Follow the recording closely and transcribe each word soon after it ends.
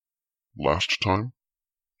Last time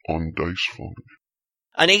on Dice Funk.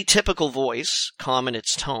 An atypical voice, calm in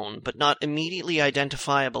its tone, but not immediately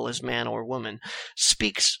identifiable as man or woman,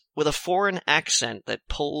 speaks with a foreign accent that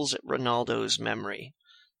pulls at Ronaldo's memory.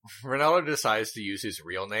 Ronaldo decides to use his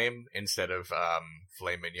real name instead of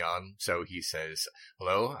Filet Mignon, so he says,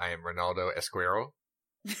 "Hello, I am Ronaldo Esquero."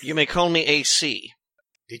 You may call me AC.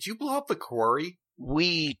 Did you blow up the quarry?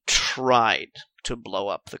 We tried to blow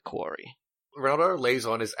up the quarry. Ronaldo lays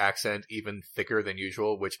on his accent even thicker than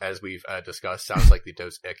usual, which, as we've discussed, sounds like the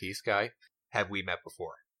Dos Equis guy. Have we met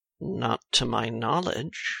before? Not to my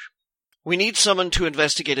knowledge. We need someone to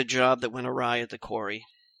investigate a job that went awry at the quarry.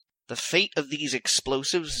 The fate of these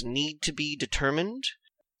explosives need to be determined.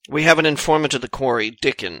 We have an informant at the quarry,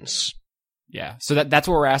 Dickens. Yeah, so that's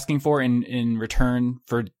what we're asking for in return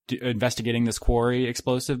for investigating this quarry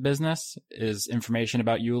explosive business, is information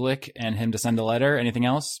about Ulick and him to send a letter. Anything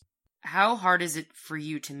else? How hard is it for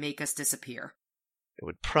you to make us disappear? It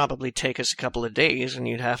would probably take us a couple of days, and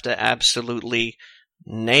you'd have to absolutely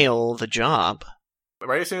nail the job.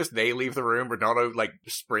 Right as soon as they leave the room, Ronaldo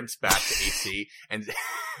sprints back to AC and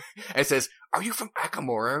and says, "Are you from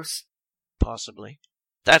Akamoros?" Possibly.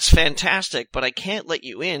 That's fantastic, but I can't let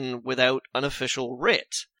you in without an official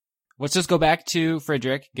writ. Let's just go back to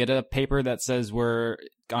Frederick, get a paper that says we're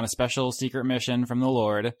on a special secret mission from the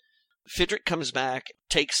Lord. Fidrick comes back,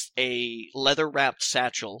 takes a leather-wrapped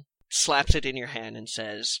satchel, slaps it in your hand, and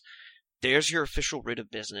says, "There's your official writ of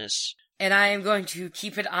business." And I am going to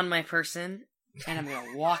keep it on my person, and I'm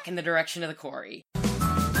going to walk in the direction of the quarry.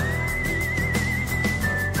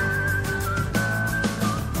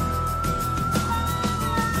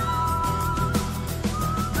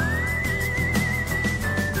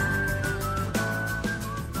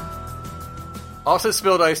 Austin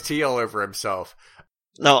spilled iced tea all over himself.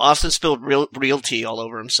 No, Austin spilled real tea all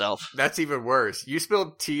over himself. That's even worse. You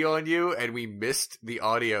spilled tea on you, and we missed the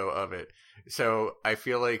audio of it. So I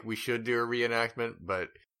feel like we should do a reenactment, but...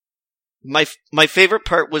 My favorite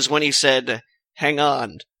part was when he said, "Hang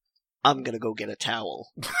on, I'm gonna go get a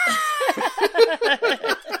towel."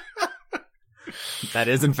 That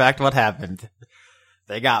is, in fact, what happened.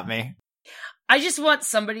 They got me. I just want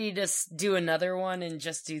somebody to do another one and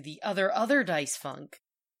just do the other Dice Funk.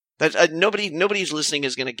 That nobody's listening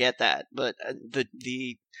is gonna get that, but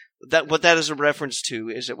what that is a reference to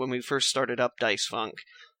is that when we first started up Dice Funk,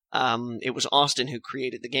 it was Austin who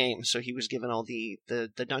created the game, so he was given all the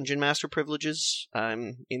Dungeon Master privileges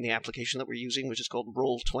in the application that we're using, which is called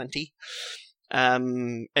Roll20.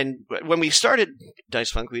 And when we started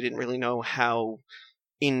Dice Funk, we didn't really know how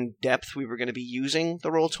in depth we were going to be using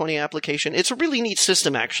the Roll20 application. It's a really neat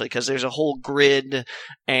system, actually, because there's a whole grid,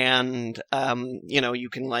 and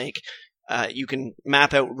you can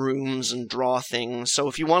map out rooms and draw things. So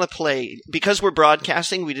if you want to play, because we're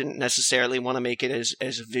broadcasting, we didn't necessarily want to make it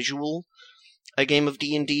as visual a game of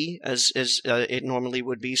D&D as it normally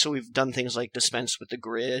would be. So we've done things like dispense with the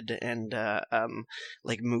grid and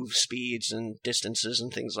move speeds and distances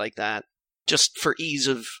and things like that, just for ease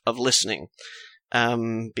of listening.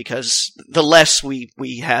 Because the less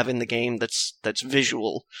we have in the game that's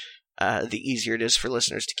visual, the easier it is for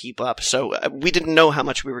listeners to keep up. So we didn't know how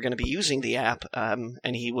much we were going to be using the app, and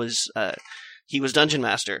he was Dungeon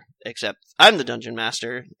Master, except I'm the Dungeon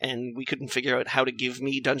Master, and we couldn't figure out how to give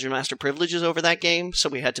me Dungeon Master privileges over that game, so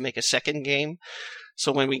we had to make a second game.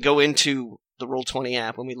 So when we go into the Roll20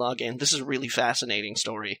 app, when we log in, this is a really fascinating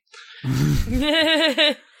story.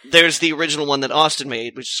 There's the original one that Austin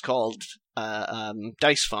made, which is called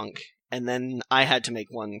Dice Funk, and then I had to make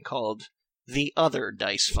one called The Other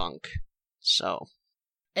Dice Funk. So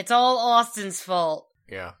it's all Austin's fault.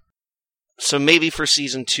 Yeah. So maybe for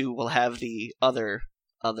season 2 we'll have the other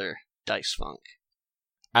Dice Funk.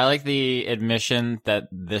 I like the admission that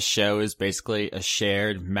this show is basically a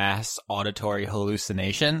shared mass auditory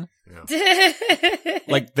hallucination. Yeah.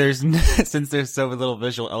 Since there's so little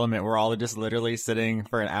visual element, we're all just literally sitting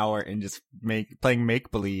for an hour and just playing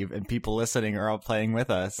make-believe, and people listening are all playing with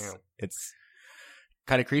us. Yeah. It's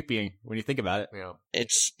kind of creepy when you think about it. Yeah.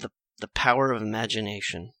 It's the power of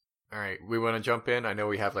imagination. All right, we want to jump in. I know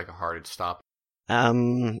we have a hard stop.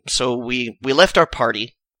 So we left our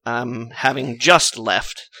party, having just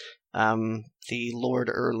left the Lord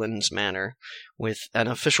Erlin's manor with an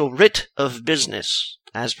official writ of business,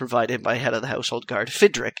 as provided by head of the household guard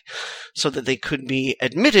Fidrick, so that they could be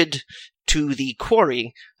admitted to the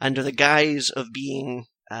quarry under the guise of being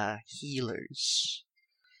healers.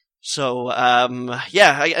 So, I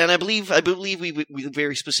believe we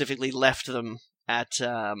very specifically left them at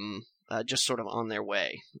just sort of on their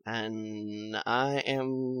way. And I am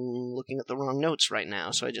looking at the wrong notes right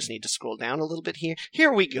now, so I just need to scroll down a little bit here.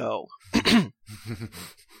 Here we go. Do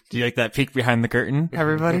you like that peek behind the curtain,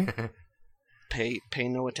 everybody? Pay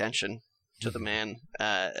no attention to the man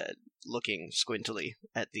looking squintily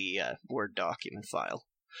at the Word document file.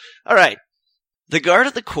 All right. The guard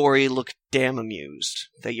at the quarry look damn amused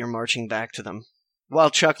that you're marching back to them. While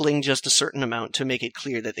chuckling just a certain amount to make it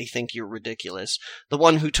clear that they think you're ridiculous, the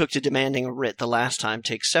one who took to demanding a writ the last time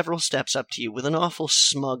takes several steps up to you with an awful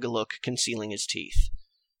smug look concealing his teeth.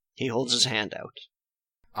 He holds his hand out.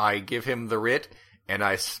 I give him the writ, and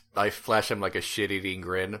I flash him like a shit-eating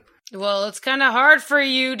grin. Well, it's kind of hard for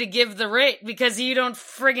you to give the writ because you don't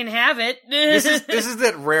friggin' have it. This is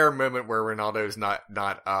that rare moment where Ronaldo's not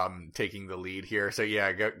taking the lead here. So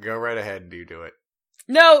yeah, go right ahead and do it.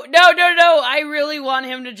 No. I really want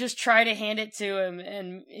him to just try to hand it to him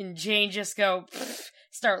and Jane just go,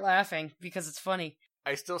 start laughing because it's funny.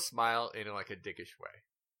 I still smile in like a dickish way.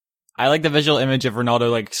 I like the visual image of Ronaldo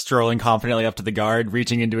like strolling confidently up to the guard,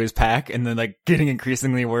 reaching into his pack, and then like getting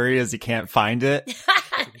increasingly worried as he can't find it.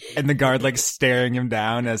 And the guard like staring him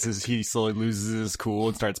down as he slowly loses his cool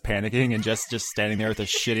and starts panicking and just standing there with a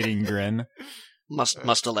shit-eating grin. Must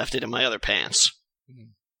have left it in my other pants.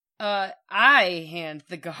 I hand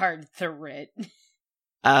the guard the writ.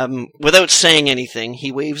 Without saying anything,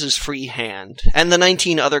 he waves his free hand, and the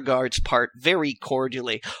 19 other guards part very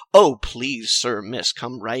cordially. Oh, please, sir, miss,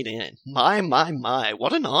 come right in. My,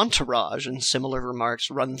 what an entourage, and similar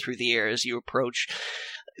remarks run through the air as you approach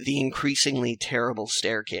the increasingly terrible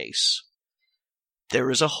staircase. There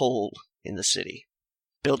is a hole in the city.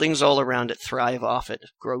 Buildings all around it thrive off it,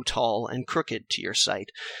 grow tall and crooked to your sight,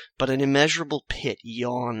 but an immeasurable pit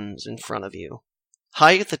yawns in front of you.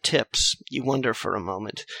 High at the tips, you wonder for a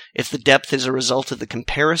moment if the depth is a result of the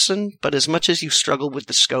comparison, but as much as you struggle with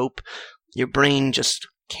the scope, your brain just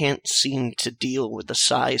can't seem to deal with the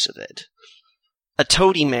size of it. A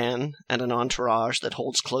toady man and an entourage that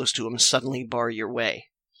holds close to him suddenly bar your way.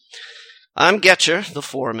 I'm Getcher, the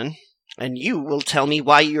foreman, and you will tell me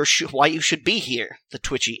why you should be here, the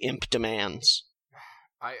twitchy imp demands.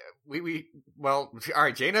 Well,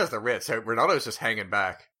 alright, Jane has the writ, so Ronaldo's just hanging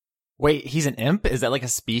back. Wait, he's an imp? Is that like a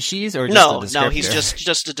species or just a descriptor? No, he's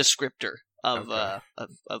just a descriptor of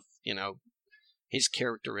his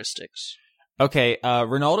characteristics. Okay,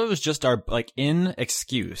 Ronaldo is just our in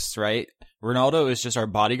excuse, right? Ronaldo is just our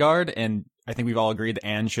bodyguard, and I think we've all agreed that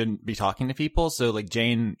Anne shouldn't be talking to people, so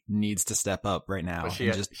Jane needs to step up right now. Well, she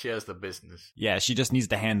has the business. Yeah, she just needs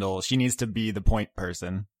to she needs to be the point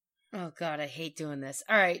person. Oh god, I hate doing this.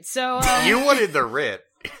 Alright, so you wanted the writ.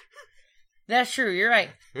 That's true, you're right.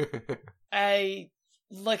 I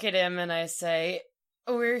look at him and I say,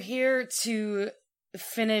 we're here to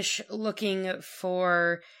finish looking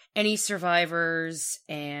for any survivors,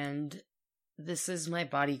 and this is my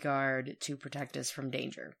bodyguard to protect us from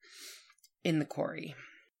danger in the quarry.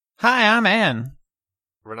 Hi, I'm Anne.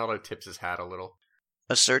 Ronaldo tips his hat a little.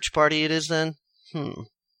 A search party it is then?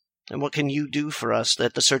 And what can you do for us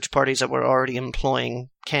that the search parties that we're already employing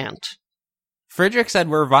can't? Friedrich said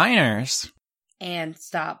we're Viners. And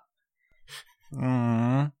stop.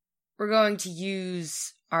 Mm. We're going to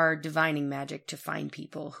use our divining magic to find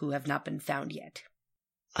people who have not been found yet.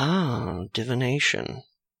 Ah, divination.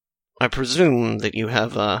 I presume that you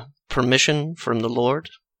have permission from the Lord?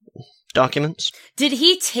 Documents? Did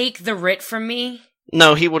he take the writ from me?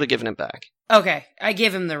 No, he would have given it back. Okay, I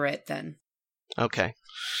give him the writ then. Okay.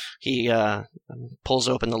 He pulls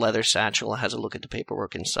open the leather satchel, has a look at the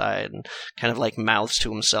paperwork inside, and kind of mouths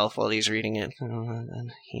to himself while he's reading it.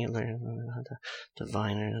 Healer,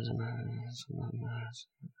 diviner.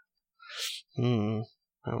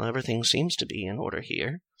 Well, everything seems to be in order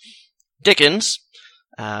here. Dickens,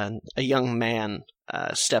 a young man,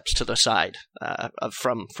 steps to the side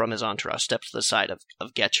from his entourage, steps to the side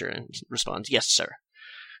of Getcher and responds, "Yes, sir."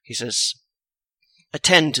 He says,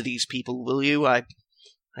 "Attend to these people, will you? I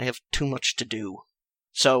have too much to do."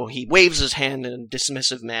 So he waves his hand in a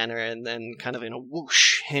dismissive manner, and then kind of in a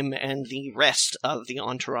whoosh, him and the rest of the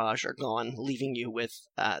entourage are gone, leaving you with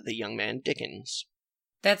the young man Dickens.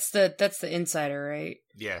 That's the insider, right?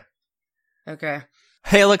 Yeah. Okay.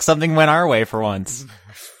 Hey, look, something went our way for once.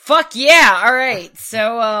 Fuck yeah! All right.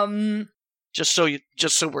 So just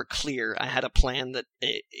so we're clear, I had a plan that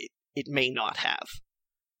it may not have.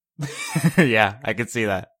 Yeah, I could see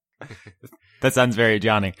that. That sounds very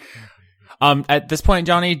Johnny. At this point,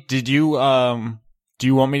 Johnny, do you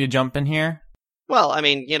want me to jump in here? Well, I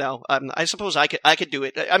mean, I suppose I could do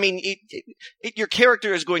it. I mean, your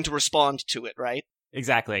character is going to respond to it, right?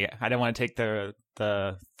 Exactly. I don't want to take the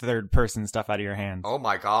the third person stuff out of your hand. Oh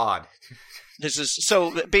my god. This is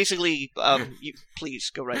so basically.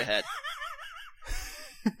 Please go right ahead.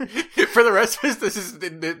 For the rest of us,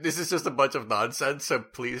 this is just a bunch of nonsense. So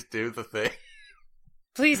please do the thing.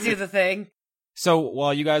 Please do the thing. So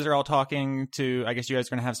while you guys are all talking to, I guess you guys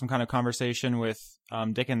are going to have some kind of conversation with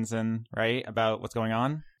Dickinson, right? About what's going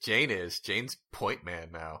on? Jane's point man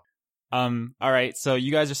now. All right. So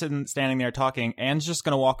you guys are standing there talking. Anne's just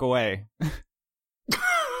going to walk away.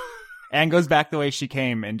 Anne goes back the way she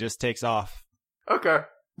came and just takes off. Okay.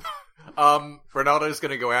 Ronaldo's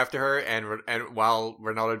gonna go after her, and while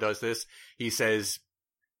Ronaldo does this, he says,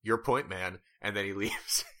 "Your point, man," and then he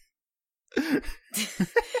leaves.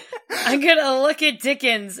 I'm gonna look at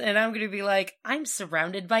Dickens and I'm gonna be like, I'm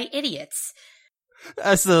surrounded by idiots.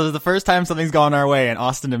 So the first time something's gone our way, and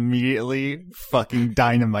Austin immediately fucking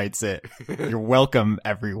dynamites it. You're welcome,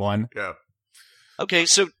 everyone. Yeah. Okay,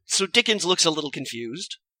 so Dickens looks a little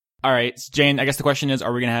confused. All right, Jane, I guess the question is,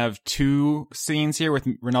 are we going to have two scenes here with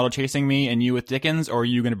Ronaldo chasing me and you with Dickens, or are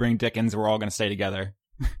you going to bring Dickens and we're all going to stay together?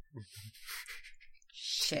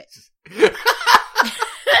 Shit.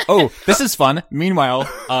 Oh, this is fun. Meanwhile,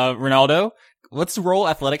 Ronaldo, let's roll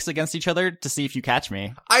athletics against each other to see if you catch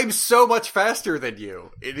me. I'm so much faster than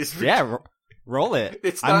you. It is. Yeah, roll it.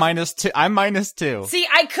 It's I'm not- -2. I'm -2. See,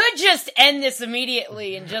 I could just end this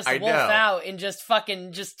immediately and just I wolf know. out and just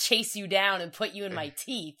fucking just chase you down and put you in my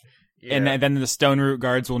teeth. Yeah. And then the Stone Root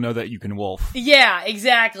guards will know that you can wolf. Yeah,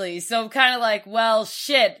 exactly. So I'm kind of like, well,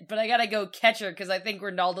 shit, but I gotta go catch her because I think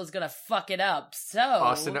Ronaldo's gonna fuck it up. So,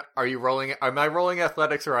 Austin, are you rolling? Am I rolling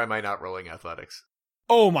athletics or am I not rolling athletics?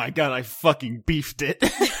 Oh my god, I fucking beefed it.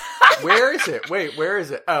 Where is it? Wait, where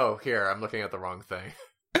is it? Oh, here. I'm looking at the wrong thing.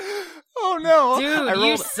 Oh no. dude,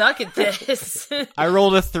 you suck at this. I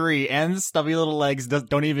rolled a 3, and stubby little legs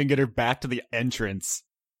don't even get her back to the entrance.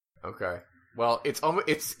 Okay. Well,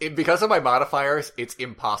 because of my modifiers, it's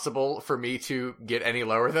impossible for me to get any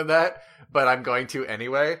lower than that, but I'm going to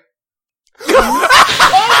anyway. Oh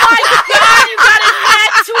my god, you got a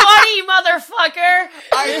nat 20, motherfucker!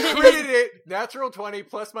 I critted it! Natural 20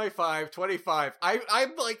 plus my 5, 25.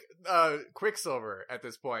 I'm like, Quicksilver at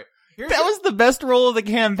this point. That was the best roll of the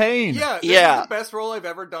campaign. Yeah, this Yeah. is the best roll I've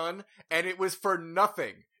ever done, and it was for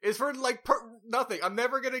nothing. It's for, like, nothing. I'm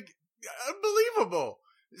never gonna... Unbelievable!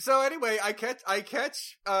 So anyway, I catch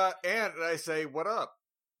Anne, and I say, what up?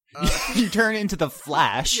 You turn into the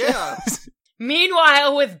Flash. Yeah.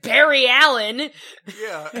 Meanwhile, with Barry Allen,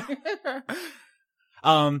 Yeah.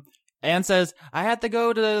 Anne says, I had to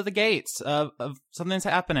go to the gates. Something's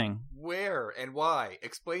happening. Where and why?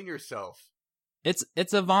 Explain yourself. It's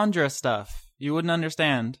Avandra stuff. You wouldn't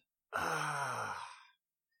understand.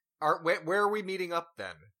 Where are we meeting up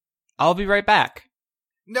then? I'll be right back.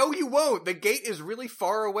 No, you won't. The gate is really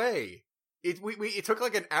far away. It took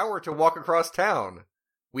like an hour to walk across town.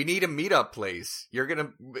 We need a meetup place. You're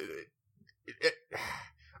gonna...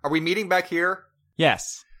 Are we meeting back here?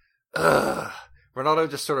 Yes. Ronaldo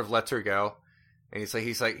just sort of lets her go. And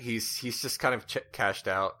he's just kind of cashed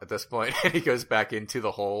out at this point. And he goes back into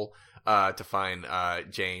the hole to find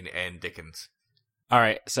Jane and Dickens. All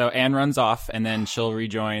right, so Anne runs off, and then she'll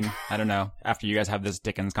rejoin, I don't know, after you guys have this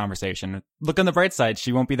Dickens conversation. Look on the bright side,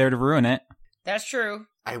 she won't be there to ruin it. that's true.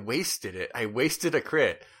 I wasted it. I wasted a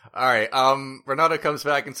crit. Alright, Ronaldo comes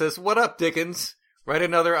back and says, what up, Dickens? Write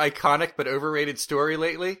another iconic but overrated story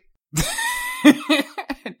lately?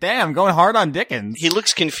 Damn, going hard on Dickens. He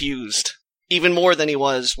looks confused, even more than he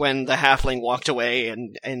was when the halfling walked away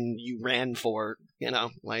and you ran for,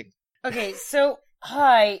 like... Okay, so,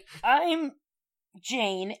 hi, I'm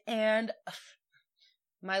Jane, and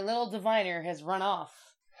my little diviner has run off.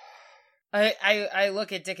 I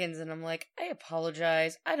look at Dickens and I'm like, I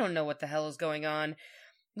apologize. I don't know what the hell is going on.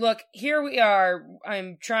 Look, here we are.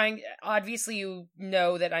 I'm trying, obviously you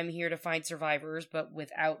know that I'm here to find survivors, but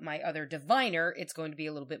without my other diviner, it's going to be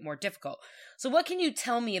a little bit more difficult. So what can you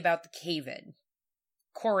tell me about the cave-in?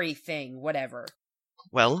 Quarry thing, whatever.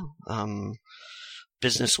 Well,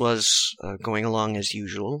 business was going along as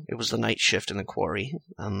usual. It was the night shift in the quarry.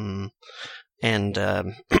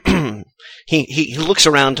 He looks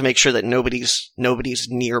around to make sure that nobody's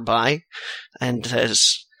nearby, and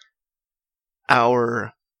says,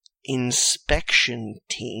 our inspection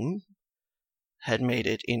team had made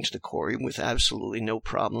it into the quarry with absolutely no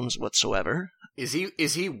problems whatsoever. Is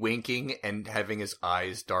he winking and having his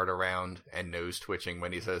eyes dart around and nose twitching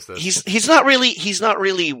when he says this? He's not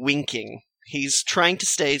really winking. He's trying to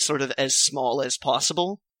stay sort of as small as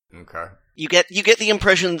possible. Okay. You get the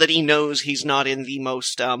impression that he knows he's not in the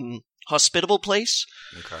most hospitable place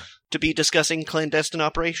Okay. to be discussing clandestine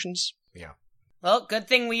operations. Yeah. Well, good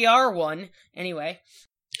thing we are one. Anyway.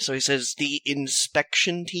 So he says the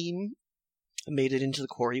inspection team made it into the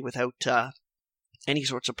quarry without any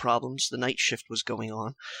sorts of problems. The night shift was going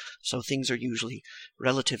on, so things are usually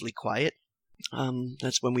relatively quiet.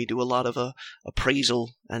 That's when we do a lot of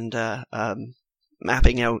appraisal and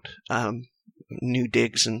mapping out new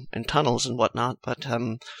digs and tunnels and whatnot. But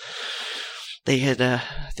they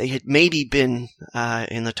had maybe been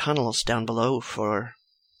in the tunnels down below for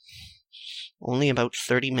only about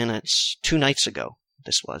 30 minutes. 2 nights ago.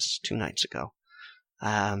 This was 2 nights ago.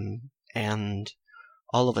 And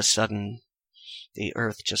all of a sudden, the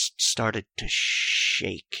earth just started to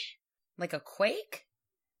shake. Like a quake?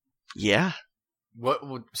 Yeah.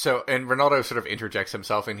 So, and Ronaldo sort of interjects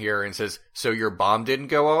himself in here and says, so your bomb didn't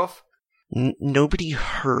go off? Nobody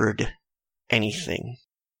heard anything.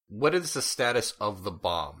 What is the status of the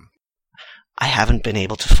bomb? I haven't been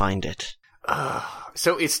able to find it.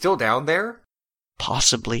 So it's still down there?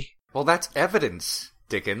 Possibly. Well, that's evidence,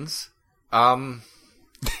 Dickens. I'm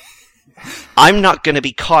not going to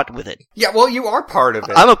be caught with it. Yeah, well, you are part of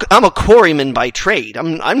it. I'm a quarryman by trade.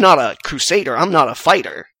 I'm not a crusader. I'm not a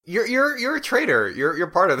fighter. You're a traitor. You're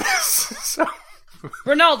part of this. So.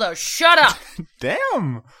 Ronaldo, shut up!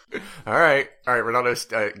 Damn! All right.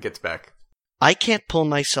 Ronaldo gets back. I can't pull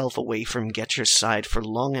myself away from Getcher's side for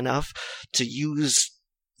long enough to use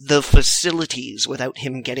the facilities without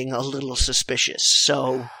him getting a little suspicious.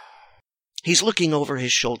 So he's looking over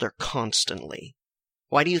his shoulder constantly.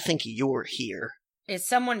 Why do you think you're here? Is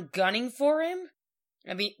someone gunning for him?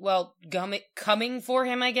 I mean, well, coming for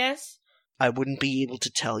him, I guess? I wouldn't be able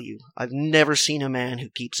to tell you. I've never seen a man who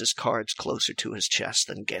keeps his cards closer to his chest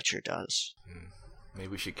than Getcher does. Maybe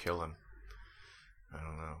we should kill him. I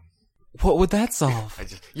don't know. What would that solve?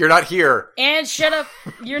 You're not here. And shut up.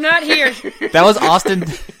 You're not here. That was Austin.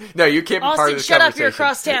 No, you can't be Austin, part of this shut up. conversation. You're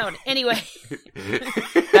across town. Anyway.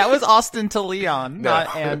 That was Austin to Leon, No.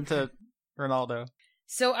 not Anne to Ronaldo.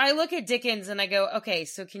 So I look at Dickens and I go, okay,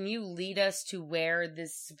 so can you lead us to where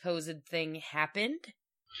this supposed thing happened?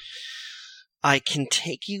 I can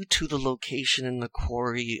take you to the location in the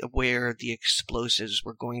quarry where the explosives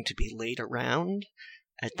were going to be laid around.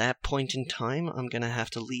 At that point in time, I'm going to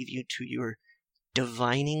have to leave you to your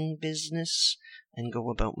divining business and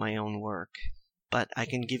go about my own work. But I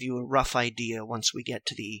can give you a rough idea once we get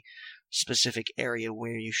to the specific area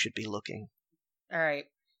where you should be looking. All right.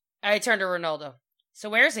 I turn to Ronaldo.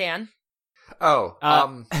 So where's Anne? Oh,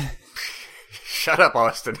 shut up,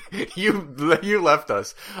 Austin. You left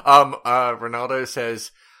us. Ronaldo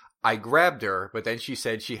says, I grabbed her, but then she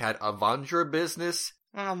said she had Avandra business.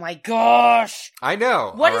 Oh my gosh! I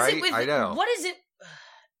know. What all is right? it with? I know. What is it?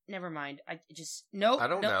 Never mind. I just nope. I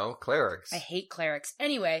don't know. Clerics. I hate clerics.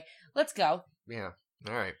 Anyway, let's go. Yeah.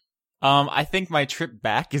 All right. I think my trip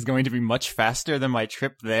back is going to be much faster than my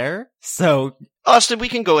trip there. So, Austin, we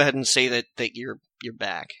can go ahead and say that you're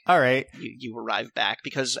back. all right. You arrive back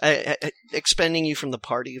because expending you from the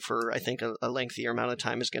party for I think a lengthier amount of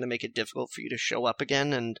time is going to make it difficult for you to show up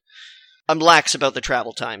again, and I'm lax about the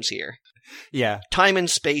travel times here. Yeah. Time and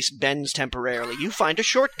space bends temporarily. You find a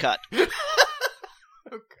shortcut.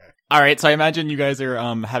 All right, so I imagine you guys are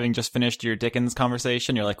having just finished your Dickens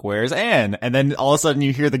conversation. You're like, "Where's Anne?" And then all of a sudden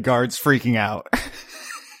you hear the guards freaking out.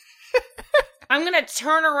 I'm gonna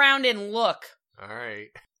turn around and look. All right.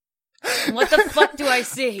 What the fuck do I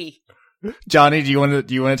see? Johnny, do you want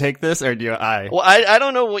to take this, or do I? Well, I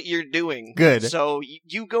don't know what you're doing. Good. So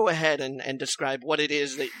you go ahead and describe what it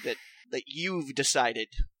is that you've decided.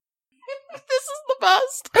 This is the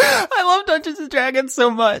best. I love Dungeons and Dragons so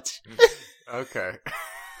much. Okay.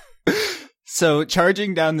 So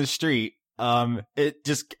charging down the street, it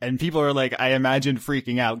just, and people are like, I imagine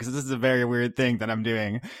freaking out because this is a very weird thing that I'm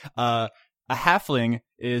doing. A halfling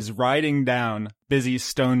is riding down busy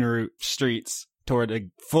stone root streets toward a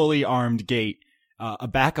fully armed gate, a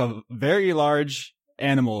back of very large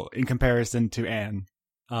animal in comparison to Anne.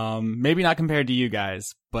 Maybe not compared to you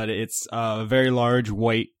guys, but it's a very large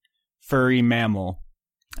white furry mammal.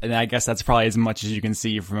 And I guess that's probably as much as you can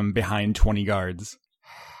see from behind 20 guards.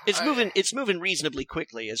 It's moving reasonably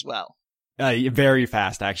quickly as well. Very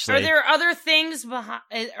fast, actually. Are there other things behind?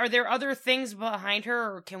 Are there other things behind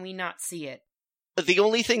her, or can we not see it? The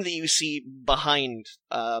only thing that you see behind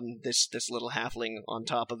this little halfling on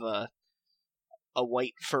top of a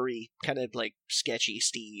white furry kind of like sketchy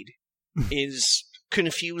steed is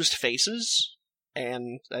confused faces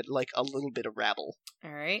and like a little bit of rabble.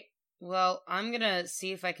 All right. Well, I'm gonna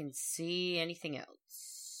see if I can see anything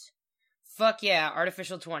else. Fuck yeah,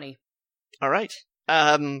 artificial 20. All right.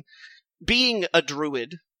 Being a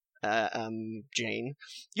druid, Jane,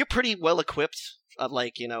 you're pretty well equipped of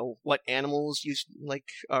what animals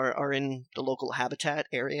are in the local habitat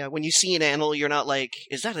area. When you see an animal, you're not like,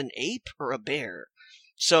 is that an ape or a bear?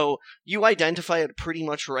 So you identify it pretty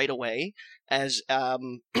much right away as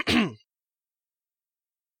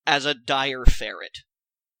as a dire ferret.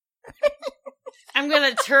 I'm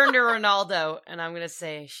gonna turn to Ronaldo and I'm gonna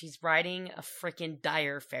say, she's riding a freaking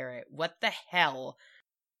dire ferret. What the hell?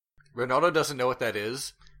 Ronaldo doesn't know what that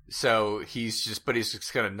is, so he's just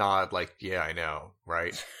gonna nod like, yeah, I know,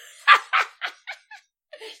 right?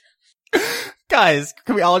 Guys,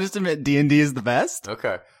 can we all just admit D&D is the best?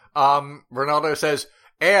 Okay. Ronaldo says,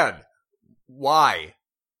 and why?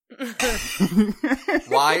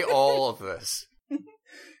 Why all of this?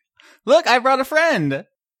 Look, I brought a friend.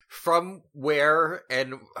 From where?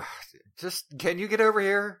 And just, can you get over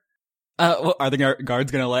here? Well, are the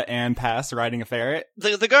guards going to let Anne pass riding a ferret?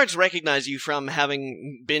 The guards recognize you from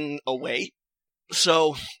having been away,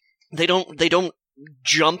 so they don't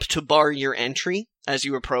jump to bar your entry as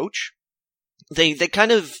you approach. They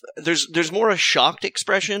kind of, there's more a shocked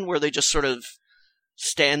expression where they just sort of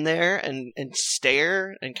stand there and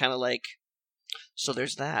stare and kind of like, so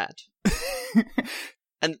there's that.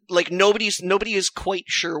 And nobody is quite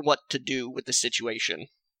sure what to do with the situation.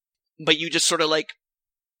 But you just sort of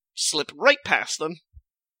slip right past them.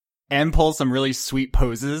 Anne pulls some really sweet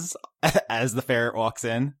poses as the ferret walks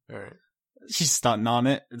in. All right. She's stunting on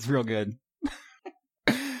it. It's real good.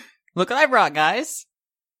 Look what I brought, guys.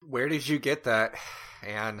 Where did you get that,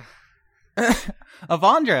 Anne?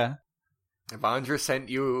 Avandra. Avandra sent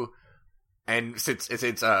you, and since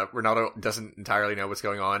Ronaldo doesn't entirely know what's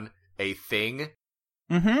going on, a thing.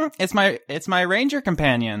 Mm-hmm. It's my ranger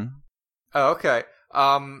companion. Oh, okay.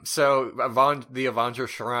 So the Avandra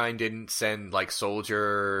Shrine didn't send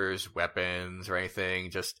soldiers, weapons, or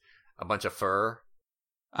anything. Just a bunch of fur.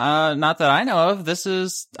 Not that I know of. This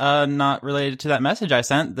is not related to that message I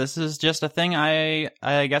sent. This is just a thing I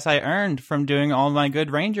guess I earned from doing all my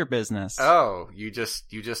good ranger business. Oh, you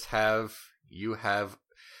have.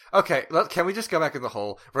 Okay, can we just go back in the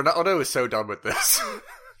hole? Ronaldo is so done with this.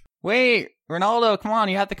 Wait, Ronaldo, come on,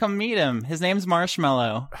 you have to come meet him. His name's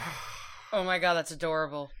Marshmallow. Oh my god, that's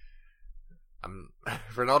adorable.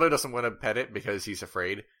 Ronaldo doesn't want to pet it because he's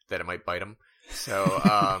afraid that it might bite him. So,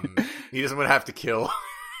 he doesn't want to have to kill,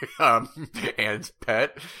 Anne's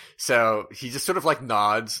pet. So, he just sort of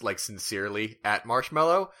nods, sincerely at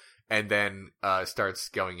Marshmallow, and then, starts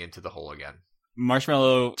going into the hole again.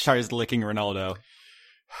 Marshmallow tries licking Ronaldo.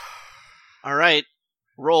 Alright,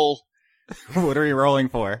 roll. What are we rolling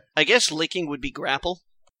for? I guess licking would be grapple.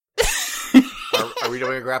 Are we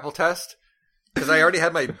doing a grapple test? Because I already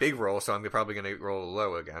had my big roll, so I'm probably going to roll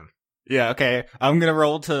low again. Yeah, okay. I'm going to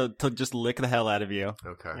roll to just lick the hell out of you.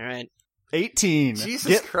 Okay. Alright. 18.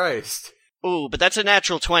 Jesus Christ. Ooh, but that's a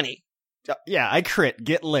natural 20. Yeah, I crit.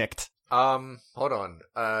 Get licked. Hold on.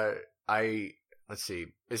 Let's see.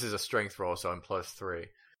 This is a strength roll, so I'm +3.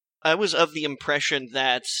 I was of the impression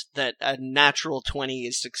that a natural 20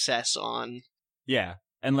 is success on. Yeah,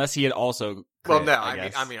 unless he had also crit, well, no,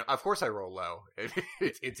 I mean, of course I roll low.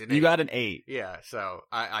 It's an 8. You got an 8. Yeah, so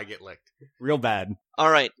I get licked. Real bad.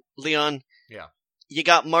 All right, Leon. Yeah. You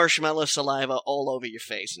got marshmallow saliva all over your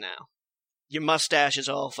face now. Your mustache is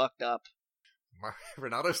all fucked up.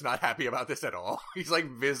 Ronaldo's not happy about this at all. He's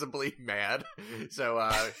visibly mad. So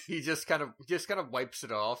he just kind of wipes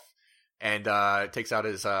it off. And takes out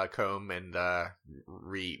his comb and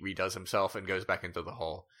redoes himself and goes back into the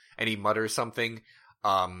hole. And he mutters something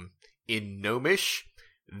in Gnomish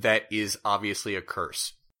that is obviously a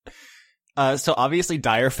curse. So obviously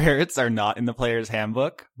dire ferrets are not in the player's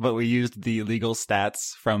handbook, but we used the legal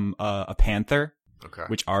stats from a panther, okay,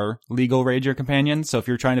 which are legal ranger companions. So if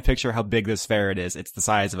you're trying to picture how big this ferret is, it's the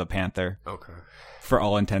size of a panther. Okay. For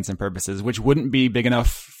all intents and purposes, which wouldn't be big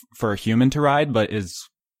enough for a human to ride, but is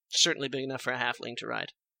certainly big enough for a halfling to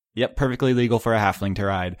ride. Yep, perfectly legal for a halfling to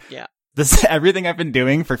ride. Yeah. Everything I've been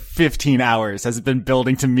doing for 15 hours has been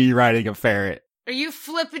building to me riding a ferret. Are you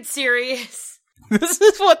flippin' serious? This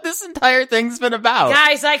is what this entire thing's been about.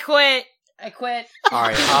 Guys, I quit. All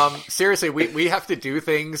right. Seriously, we have to do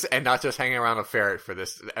things and not just hang around a ferret for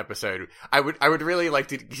this episode. I would really like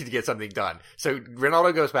to get something done. So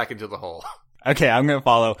Ronaldo goes back into the hole. Okay, I'm gonna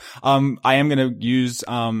follow. I am gonna use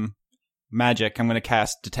magic. I'm gonna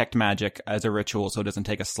cast detect magic as a ritual, so it doesn't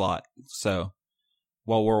take a slot. So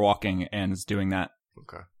while we're walking, Anne's doing that.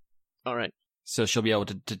 Okay. All right. So she'll be able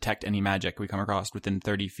to detect any magic we come across within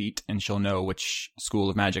 30 feet, and she'll know which school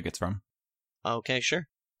of magic it's from. Okay, sure.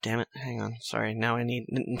 Damn it. Hang on. Sorry. Now I need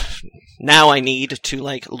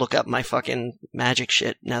to look up my fucking magic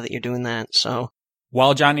shit now that you're doing that. So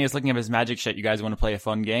While Johnny is looking up his magic shit, you guys want to play a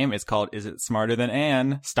fun game? It's called Is It Smarter Than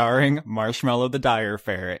Anne, starring Marshmallow the Dire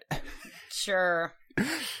Ferret. Sure.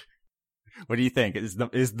 What do you think? Is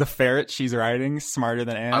the ferret she's riding smarter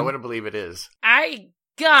than Anne? I wouldn't believe it is. I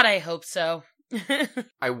hope so.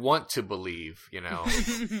 I want to believe,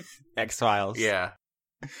 X-Files. Yeah.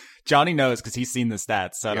 Johnny knows because he's seen the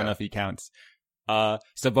stats, so I don't Yeah. know if he counts.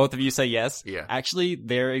 So both of you say yes? Yeah. Actually,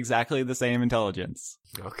 they're exactly the same intelligence.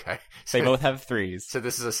 Okay. They both have 3s. So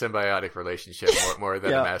this is a symbiotic relationship more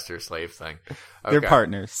than Yeah. a master-slave thing. They're Okay.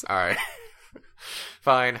 partners. All right.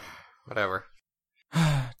 Fine. Whatever.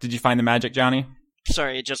 Did you find the magic, Johnny?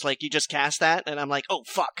 Sorry, you just cast that, and I'm like, oh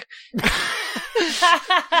fuck.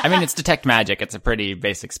 I mean, it's detect magic. It's a pretty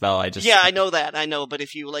basic spell. Yeah, I know that. I know, but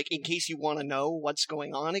if you in case you want to know what's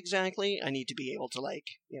going on exactly, I need to be able to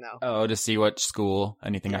Oh, to see what school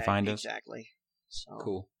anything I find is. Exactly. So.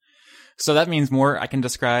 Cool. So that means I can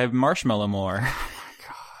describe Marshmallow more.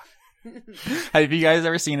 Have you guys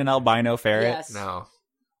ever seen an albino ferret? Yes. No.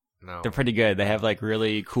 They're pretty good. They have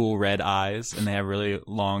really cool red eyes and they have really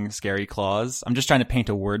long, scary claws. I'm just trying to paint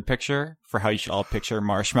a word picture for how you should all picture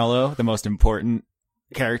Marshmallow, the most important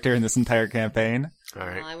character in this entire campaign. All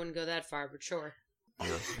right. Well, I wouldn't go that far, but sure.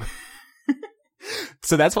 Yeah.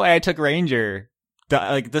 So that's why I took Ranger.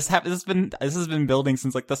 This has been building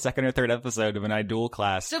since the second or third episode of when I dual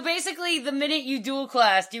class. So basically, the minute you dual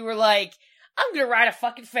classed, you were like, I'm gonna ride a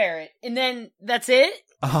fucking ferret. And then that's it?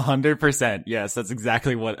 100%. Yes, that's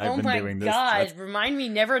exactly what I've been doing. Oh my god, remind me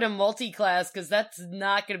never to multi-class, because that's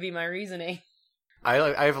not gonna be my reasoning.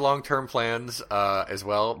 I have long-term plans as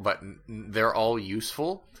well, but they're all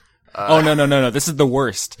useful. No. This is the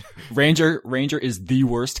worst. Ranger is the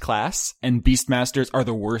worst class, and Beastmasters are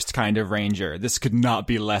the worst kind of Ranger. This could not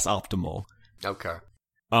be less optimal. Okay.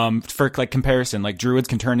 For comparison, Druids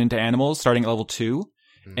can turn into animals starting at level 2,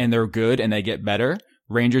 and they're good and they get better.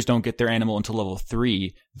 Rangers don't get their animal until level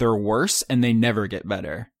 3. They're worse and they never get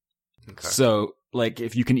better. Okay. So,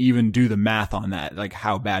 if you can even do the math on that,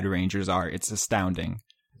 how bad Rangers are, it's astounding.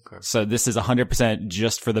 Okay. So this is 100%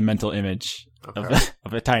 just for the mental image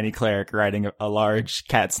of a tiny cleric riding a large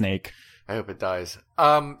cat snake. I hope it dies.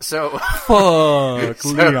 Fuck,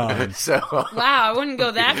 Leon. Wow, I wouldn't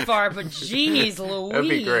go that far, but jeez Louise. That'd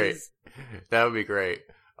be great. That would be great.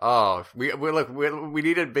 Oh, we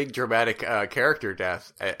need a big dramatic character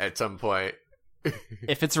death at some point.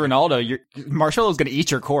 If it's Ronaldo, Marshall's gonna eat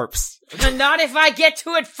your corpse. Not if I get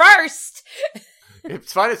to it first!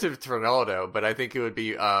 It's fine if it's Ronaldo, but I think it would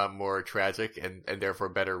be more tragic and therefore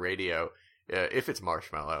better radio if it's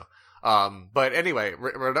Marshmallow. But anyway,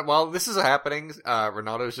 while this is happening,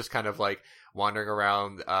 Ronaldo's just kind of wandering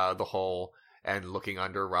around the hole and looking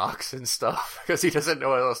under rocks and stuff because he doesn't know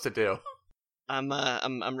what else to do.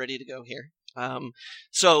 I'm ready to go here.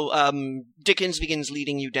 So Dickens begins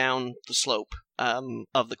leading you down the slope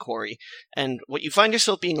of the quarry, and what you find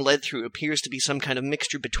yourself being led through appears to be some kind of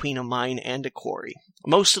mixture between a mine and a quarry.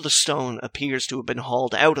 Most of the stone appears to have been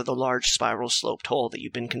hauled out of the large spiral sloped hole that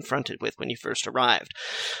you've been confronted with when you first arrived.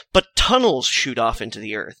 But tunnels shoot off into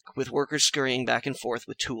the earth, with workers scurrying back and forth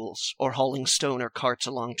with tools, or hauling stone or carts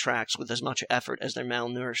along tracks with as much effort as their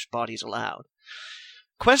malnourished bodies allowed.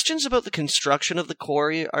 Questions about the construction of the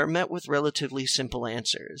quarry are met with relatively simple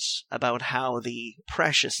answers about how the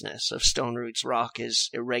preciousness of Stone Root's rock is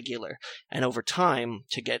irregular, and over time,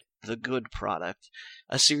 to get the good product,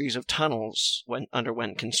 a series of tunnels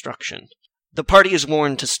underwent construction. The party is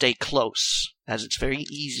warned to stay close, as it's very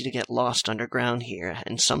easy to get lost underground here,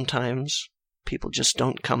 and sometimes people just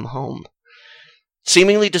don't come home.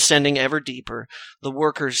 Seemingly descending ever deeper, the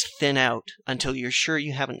workers thin out until you're sure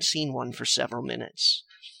you haven't seen one for several minutes.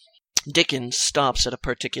 Dickens stops at a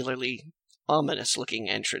particularly ominous-looking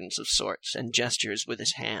entrance of sorts and gestures with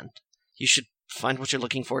his hand. You should find what you're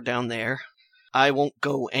looking for down there. I won't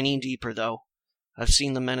go any deeper, though. I've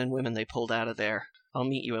seen the men and women they pulled out of there. I'll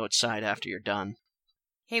meet you outside after you're done.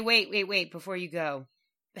 Hey, wait, before you go.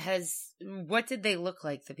 What did they look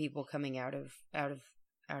like, the people coming out of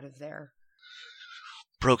there?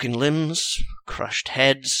 Broken limbs, crushed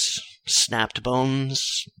heads, snapped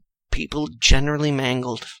bones, people generally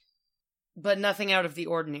mangled. But nothing out of the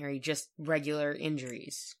ordinary, just regular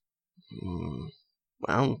injuries.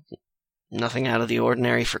 Well, nothing out of the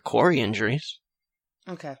ordinary for quarry injuries.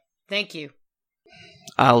 Okay, thank you.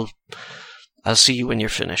 I'll see you when you're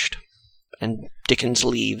finished. And Dickens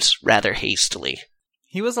leaves rather hastily.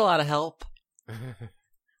 He was a lot of help.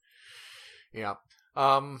 Yeah.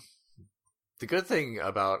 The good thing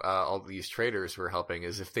about all these traders we're helping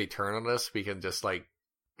is if they turn on us, we can just rat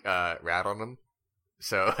on them.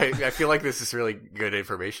 So I feel like this is really good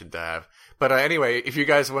information to have. But anyway, if you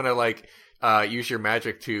guys want to use your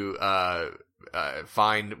magic to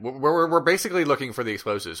find, we're basically looking for the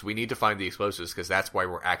explosives. We need to find the explosives because that's why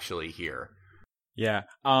we're actually here. Yeah.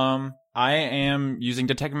 I am using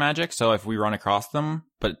detect magic, so if we run across them,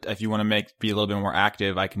 but if you want to be a little bit more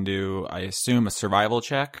active, I can do, I assume, a survival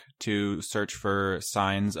check to search for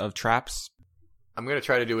signs of traps. I'm going to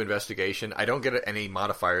try to do investigation. I don't get any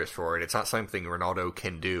modifiers for it. It's not something Ronaldo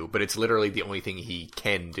can do, but it's literally the only thing he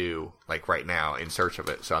can do, like right now, in search of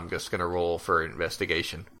it. So I'm just going to roll for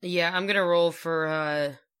investigation. Yeah, I'm going to roll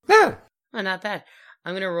for, Yeah. Oh, not bad.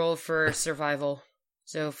 I'm going to roll for survival.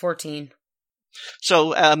 So 14.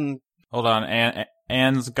 So, Hold on,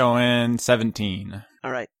 Anne's going 17.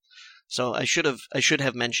 all right. So I should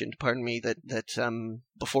have mentioned, pardon me, that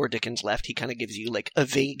before Dickens left, he kind of gives you like a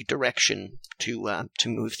vague direction to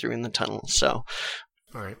move through in the tunnel. So,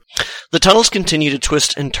 all right. The tunnels continue to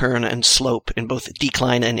twist and turn and slope in both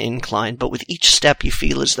decline and incline, but with each step you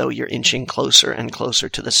feel as though you're inching closer and closer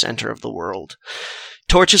to the center of the world.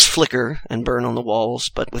 Torches flicker and burn on the walls,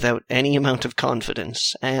 but without any amount of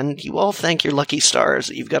confidence, and you all thank your lucky stars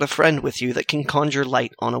that you've got a friend with you that can conjure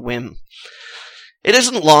light on a whim. It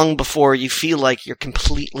isn't long before you feel like you're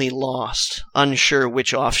completely lost, unsure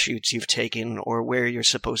which offshoots you've taken or where you're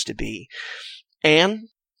supposed to be. And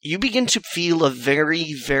you begin to feel a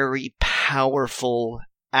very, very powerful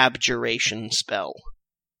abjuration spell.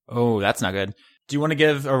 Oh, that's not good. Do you want to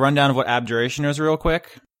give a rundown of what abjuration is real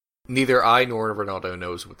quick? Neither I nor Ronaldo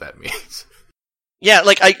knows what that means. Yeah,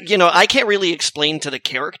 like, I can't really explain to the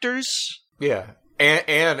characters. Yeah.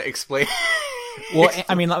 And explain... Well,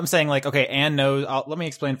 I mean, I'm saying, like, okay, Anne knows... let me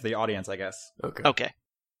explain for the audience, I guess. Okay.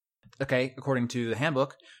 Okay, according to the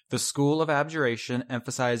handbook, the School of Abjuration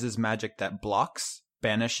emphasizes magic that blocks,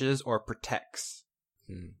 banishes, or protects.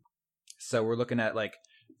 So we're looking at, like,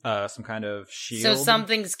 some kind of shield. So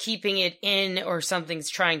something's keeping it in, or something's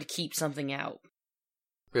trying to keep something out.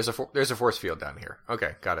 There's a force field down here.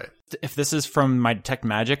 Okay, got it. If this is from my detect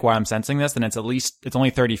magic, why I'm sensing this, then it's only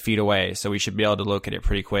 30 feet away, so we should be able to locate it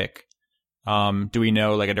pretty quick. Do we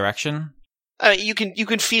know, like, a direction? You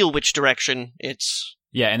can feel which direction it's...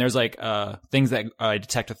 Yeah, and there's, like, things that I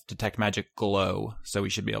detect with detect magic glow, so we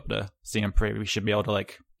should be able to see them we should be able to,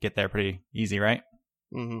 like, get there pretty easy, right?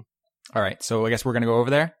 Mm-hmm. All right, so I guess we're gonna go over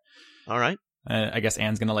there. All right. I guess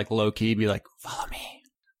Anne's gonna, like, low-key be like, follow me.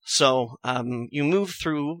 So, you move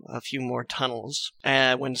through a few more tunnels,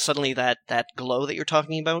 when suddenly that glow that you're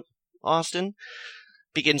talking about, Austin,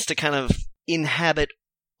 begins to kind of inhabit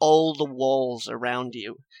all the walls around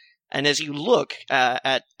you. And as you look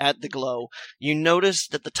at the glow, you notice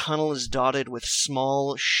that the tunnel is dotted with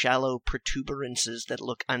small, shallow protuberances that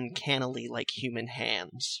look uncannily like human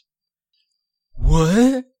hands.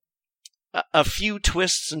 What? A few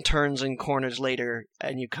twists and turns and corners later,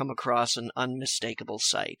 and you come across an unmistakable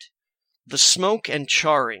sight. The smoke and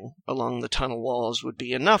charring along the tunnel walls would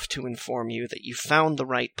be enough to inform you that you found the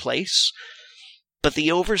right place, but the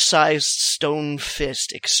oversized stone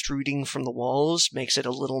fist extruding from the walls makes it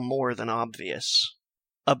a little more than obvious.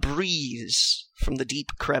 A breeze from the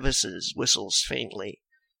deep crevices whistles faintly,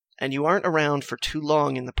 and you aren't around for too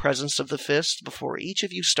long in the presence of the fist before each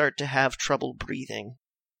of you start to have trouble breathing.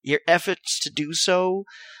 Your efforts to do so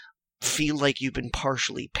feel like you've been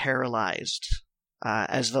partially paralyzed,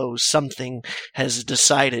 as though something has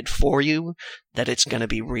decided for you that it's going to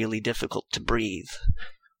be really difficult to breathe.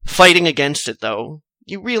 Fighting against it, though,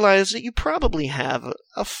 you realize that you probably have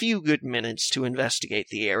a few good minutes to investigate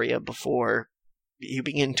the area before you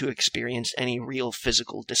begin to experience any real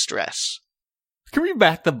physical distress. Can we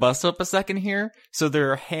back the bus up a second here? So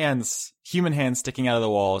there are hands, human hands sticking out of the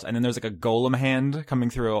walls, and then there's like a golem hand coming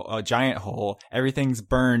through a giant hole. Everything's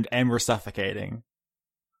burned and we're suffocating.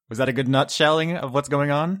 Was that a good nutshelling of what's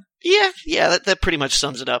going on? Yeah, that pretty much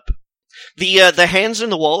sums it up. The hands in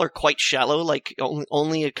the wall are quite shallow, like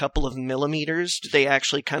only a couple of millimeters do they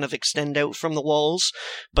actually kind of extend out from the walls,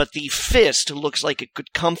 but the fist looks like it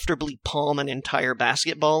could comfortably palm an entire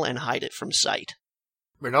basketball and hide it from sight.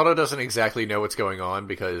 Ronaldo doesn't exactly know what's going on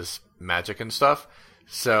because magic and stuff,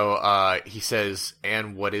 so he says,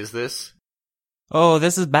 "And what is this?" Oh,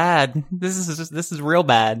 this is bad. This is real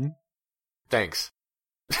bad. Thanks.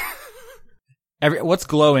 What's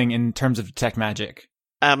glowing in terms of detect magic?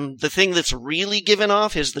 The thing that's really given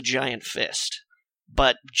off is the giant fist.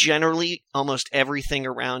 But generally, almost everything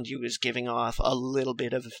around you is giving off a little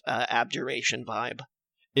bit of abjuration vibe.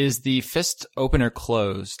 Is the fist open or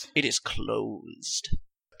closed? It is closed.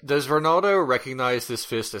 Does Ronaldo recognize this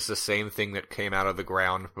fist as the same thing that came out of the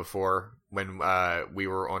ground before when we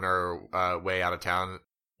were on our way out of town?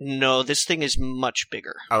 No, this thing is much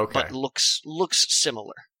bigger. Okay. But looks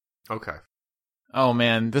similar. Okay. Oh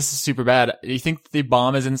man, this is super bad. You think the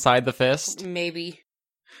bomb is inside the fist? Maybe.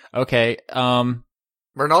 Okay.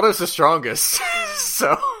 Ronaldo's the strongest,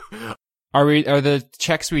 so Are the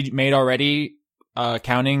checks we made already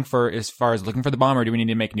counting for as far as looking for the bomb, or do we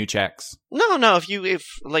need to make new checks? No. If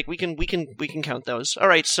we can count those. All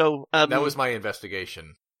right. So that was my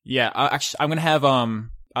investigation. Yeah. Actually, I'm gonna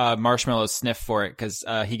have Marshmallow sniff for it because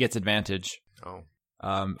he gets advantage. Oh.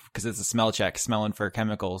 Because it's a smell check, smelling for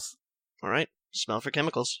chemicals. All right. Smell for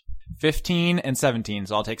chemicals. 15 and 17,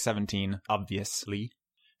 so I'll take 17, obviously.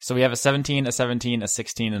 So we have a 17, a 17, a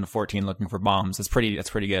 16, and a 14 looking for bombs. That's pretty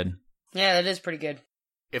good. Yeah, that is pretty good.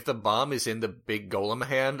 If the bomb is in the big golem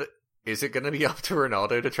hand, is it going to be up to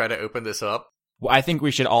Ronaldo to try to open this up? Well, I think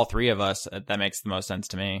we should all three of us. That makes the most sense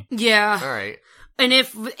to me. Yeah. All right. And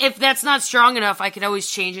if that's not strong enough, I can always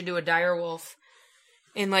change into a dire wolf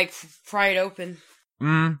and pry it open.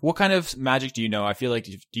 What kind of magic do you know? I feel like,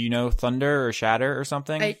 do you know Thunder or Shatter or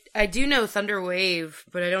something? I do know Thunder Wave,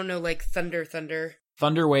 but I don't know Thunder.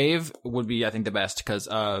 Thunder Wave would be, I think, the best because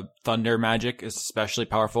Thunder magic is especially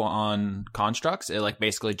powerful on constructs. It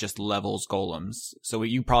basically just levels golems, so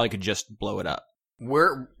you probably could just blow it up.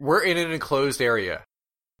 We're in an enclosed area.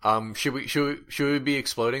 Should we be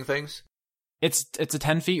exploding things? It's a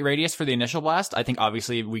 10 feet radius for the initial blast. I think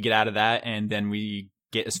obviously we get out of that and then we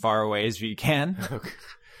get as far away as we can. Okay.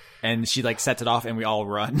 And she sets it off and we all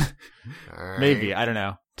run. All right. Maybe, I don't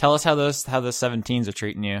know. Tell us how the 17s are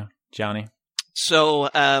treating you, Johnny. So,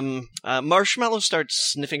 Marshmallow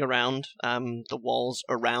starts sniffing around, the walls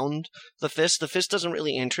around the fist. The fist doesn't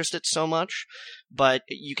really interest it so much, but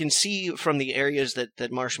you can see from the areas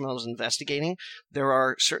that Marshmallow's investigating, there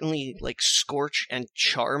are certainly, scorch and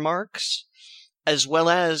char marks, as well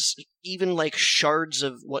as even, shards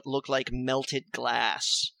of what look like melted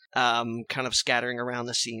glass, kind of scattering around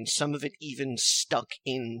the scene. Some of it even stuck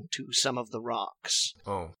into some of the rocks.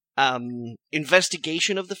 Oh.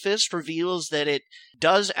 Investigation of the fist reveals that it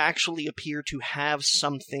does actually appear to have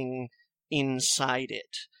something inside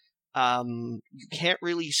it. You can't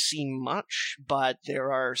really see much, but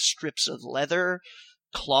there are strips of leather,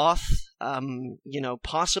 cloth,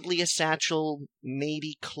 possibly a satchel,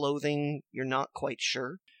 maybe clothing. You're not quite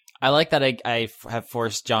sure. I like that I have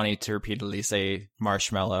forced Johnny to repeatedly say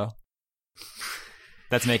marshmallow.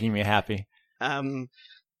 That's making me happy.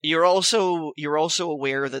 You're also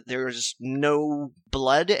aware that there's no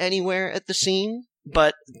blood anywhere at the scene,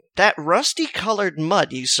 but that rusty-colored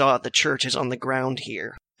mud you saw at the church is on the ground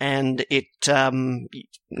here. And it,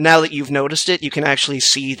 now that you've noticed it, you can actually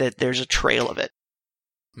see that there's a trail of it.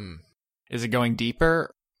 Is it going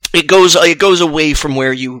deeper? It goes away from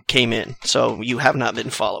where you came in, so you have not been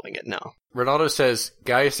following it, no. Ronaldo says,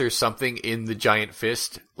 "Guys, there's something in the giant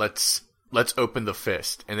fist. Let's open the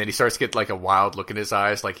fist." And then he starts to get a wild look in his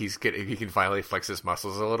eyes, he can finally flex his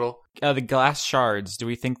muscles a little. The glass shards, do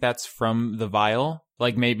we think that's from the vial?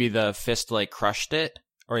 Maybe the fist crushed it?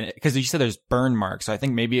 Or because you said there's burn marks, so I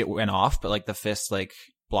think maybe it went off, but the fist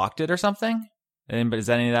blocked it or something? But is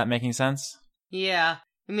any of that making sense? Yeah,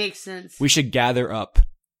 it makes sense. We should gather up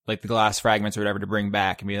the glass fragments or whatever to bring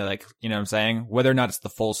back and be you know what I'm saying? Whether or not it's the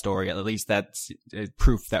full story, at least that's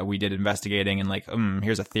proof that we did investigating and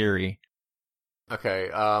here's a theory. Okay,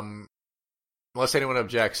 unless anyone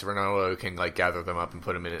objects, Ronaldo can gather them up and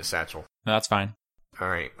put them in his satchel. No, that's fine. All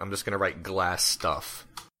right, I'm just gonna write glass stuff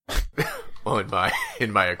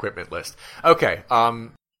in my equipment list. Okay,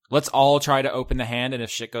 let's all try to open the hand, and if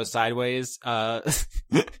shit goes sideways,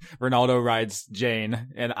 Ronaldo rides Jane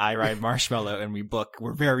and I ride Marshmallow, and we book.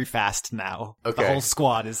 We're very fast now. Okay, the whole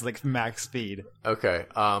squad is max speed. Okay,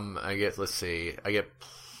 I get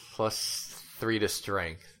 +3 to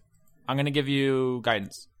strength. I'm going to give you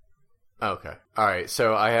guidance. Okay. All right.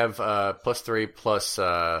 So I have +3 plus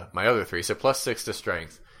my other 3, so +6 to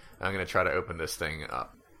strength. I'm going to try to open this thing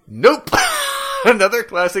up. Nope! Another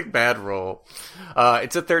classic bad roll.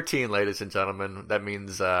 It's a 13, ladies and gentlemen. That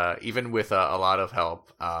means even with a lot of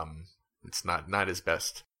help, it's not his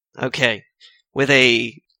best. Okay. With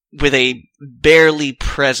a barely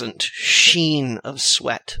present sheen of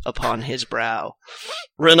sweat upon his brow,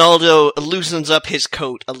 Ronaldo loosens up his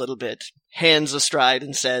coat a little bit, hands astride,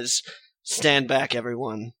 and says, "Stand back,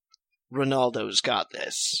 everyone. Ronaldo's got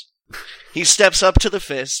this." He steps up to the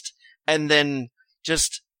fist, and then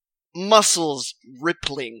just muscles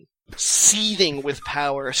rippling, seething with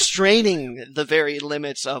power, straining the very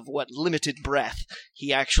limits of what limited breath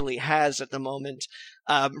he actually has at the moment.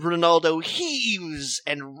 Ronaldo heaves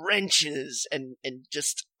and wrenches and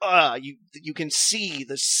just, you can see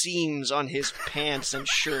the seams on his pants and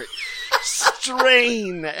shirt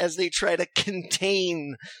strain as they try to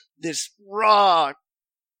contain this raw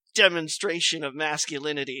demonstration of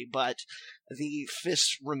masculinity, but the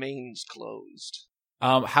fist remains closed.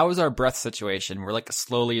 How is our breath situation? We're like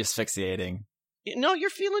slowly asphyxiating. No, you're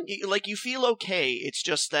feeling like you feel okay. It's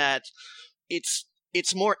just that it's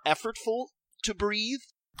more effortful to breathe.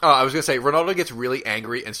 Oh, I was gonna say, Ronaldo gets really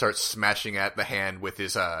angry and starts smashing at the hand with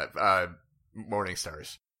his Morning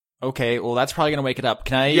Stars. Okay, well that's probably gonna wake it up.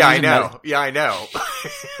 Can I? Yeah, I know. I know.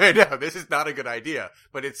 I know. This is not a good idea,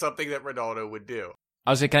 but it's something that Ronaldo would do. I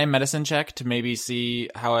was like, can I medicine check to maybe see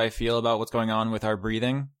how I feel about what's going on with our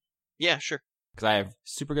breathing? Yeah, sure. Because I have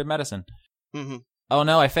super good medicine. Mm-hmm. Oh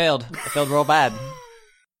no, I failed. I failed real bad.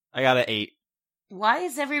 I got an 8. Why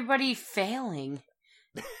is everybody failing?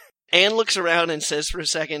 Anne looks around and says for a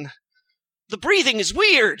second, "The breathing is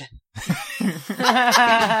weird."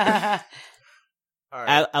 All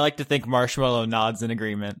right. I like to think Marshmallow nods in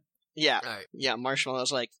agreement. Yeah. All right. Yeah,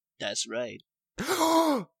 Marshmallow's like, "That's right."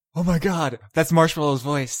 Oh my god, that's Marshmallow's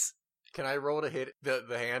voice. Can I roll to hit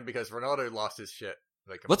the hand because Ronaldo lost his shit?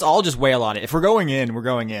 Like, Let's all just wail on it. If we're going in, we're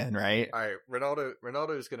going in, right? All right,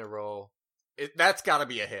 Ronaldo's gonna roll. That's got to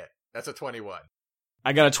be a hit. That's a 21.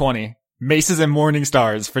 I got a 20. Maces and Morning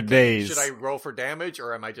Stars for days. Should I roll for damage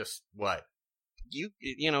or am I just what?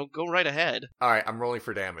 You know, go right ahead. All right, I'm rolling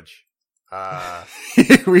for damage.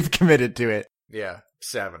 We've committed to it. Yeah,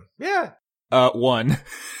 7. Yeah, 1.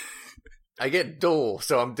 I get dual,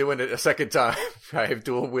 so I'm doing it a second time. I have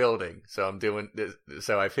dual wielding, so I'm doing this.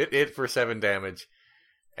 So I've hit it for 7 damage,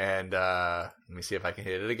 and let me see if I can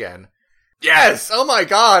hit it again. Yes! Oh my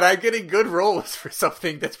god, I'm getting good rolls for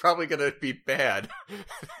something that's probably gonna be bad.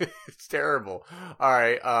 It's terrible.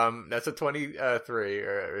 Alright, that's a 23,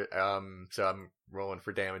 so I'm rolling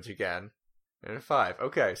for damage again. And a 5.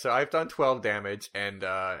 Okay, so I've done 12 damage, and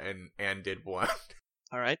did 1.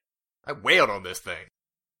 All right. I wailed on this thing.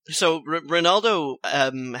 So Ronaldo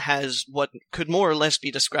has what could more or less be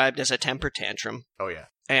described as a temper tantrum. Oh yeah.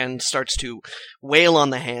 And starts to wail on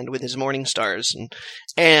the hand with his Morning Stars. And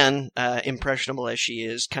Anne, impressionable as she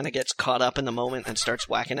is, kind of gets caught up in the moment and starts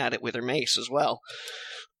whacking at it with her mace as well.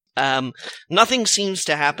 Nothing seems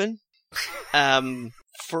to happen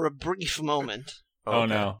for a brief moment. Oh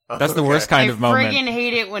Okay. no. That's the worst kind of I moment. friggin'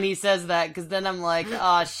 hate it when he says that, because then I'm like,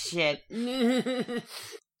 oh shit.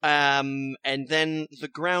 And then the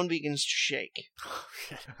ground begins to shake.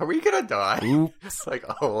 Are we gonna die? Oops. Like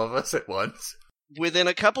all of us at once? Within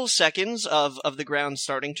a couple seconds of the ground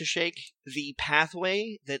starting to shake, the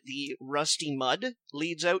pathway that the rusty mud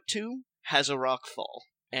leads out to has a rock fall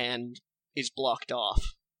and is blocked off.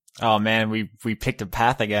 Oh man, we picked a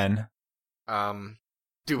path again.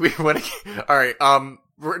 Do we want to? All right.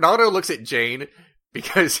 Ronaldo looks at Jane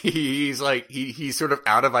because he's sort of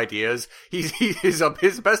out of ideas. His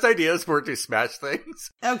best ideas were to smash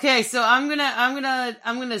things. Okay, so I'm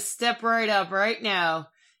gonna step right up right now,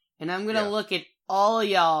 and I'm gonna look at all of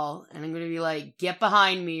y'all, and I'm gonna be like, get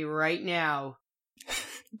behind me right now.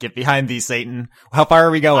 Get behind thee, Satan. How far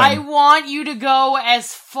are we going? I want you to go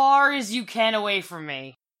as far as you can away from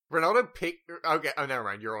me. Ronaldo okay. Oh, never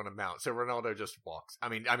mind. You're on a mount, so Ronaldo just walks. I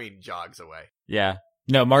mean, jogs away. Yeah.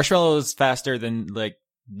 No, Marshmallow is faster than like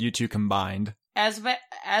you two combined. As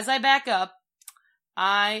I back up,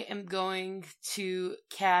 I am going to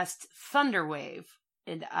cast Thunderwave,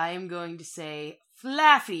 and I am going to say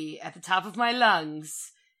Flaffy at the top of my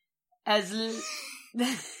lungs, as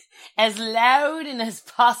loud and as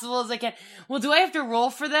possible as I can. Well, do I have to roll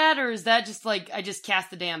for that, or is that just like I just cast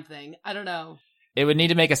the damn thing? I don't know. It would need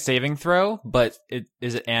to make a saving throw, but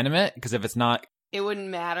is it animate? Because if it's not, It wouldn't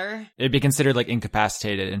matter. it'd be considered like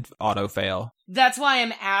incapacitated and auto fail. That's why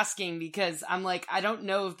I'm asking, because I'm like, I don't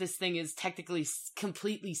know if this thing is technically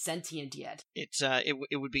completely sentient yet.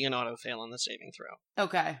 It would be an auto fail on the saving throw.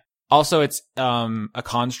 Okay. Also, it's a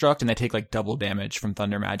construct, and they take like double damage from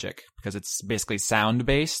thunder magic because it's basically sound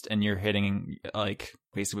based, and you're hitting like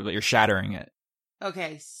basically you're shattering it.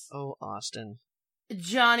 Okay. Oh, Austin.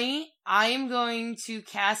 Johnny, I am going to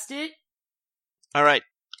cast it. All right.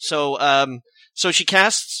 So she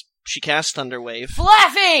casts Thunderwave.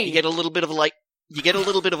 Flaffy! You get a little bit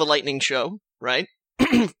of a lightning show, right?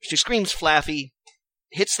 She screams Flaffy,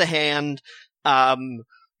 hits the hand,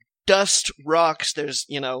 dust, rocks, there's,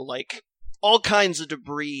 like all kinds of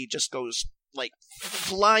debris just goes like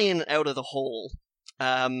flying out of the hole.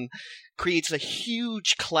 Creates a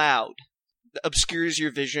huge cloud, obscures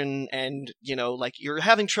your vision, and like you're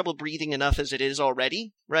having trouble breathing enough as it is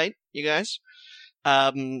already, right, you guys?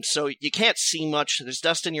 So you can't see much. There's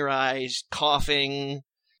dust in your eyes, coughing,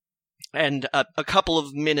 and a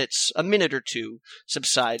minute or two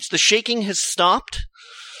subsides. The shaking has stopped.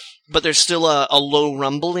 but there's still a low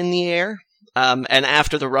rumble in the air. And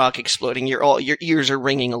after the rock exploding, your ears are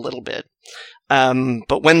ringing a little bit.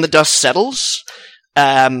 But when the dust settles,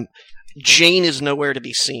 Jane is nowhere to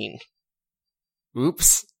be seen.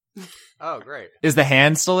 Oops. Oh, great. Is the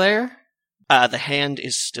hand still there? The hand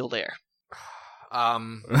is still there.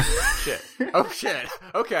 Shit. Oh, shit.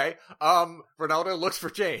 Okay. Ronaldo looks for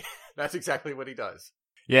Jane. That's exactly what he does.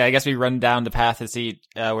 Yeah, I guess we run down the path to see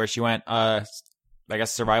where she went. I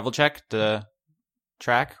guess survival check to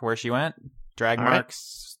track where she went. Drag All right.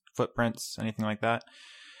 marks, footprints, anything like that.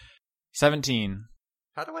 17.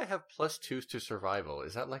 How do I have +2s to survival?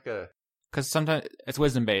 Is that like a... Because sometimes it's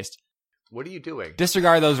wisdom based. What are you doing?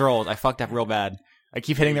 Disregard those rolls. I fucked up real bad. I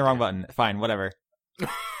keep hitting the wrong button. Fine, whatever.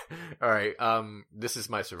 Alright, this is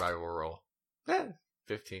my survival roll.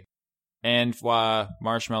 15. And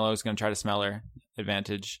Marshmallow's going to try to smell her.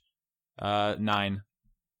 Advantage. 9.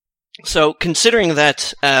 So, considering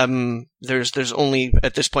that there's only,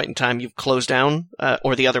 at this point in time, you've closed down,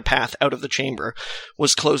 or the other path out of the chamber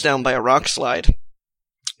was closed down by a rock slide,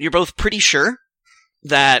 you're both pretty sure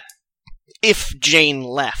that if Jane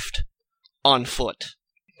left on foot,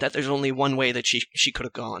 that there's only one way that she could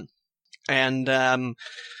have gone. And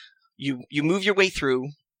you move your way through,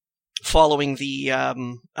 following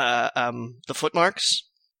the footmarks,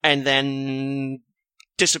 and then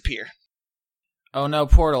disappear. Oh no,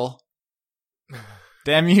 portal.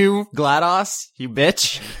 Damn you, GLaDOS, you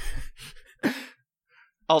bitch.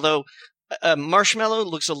 Although, Marshmallow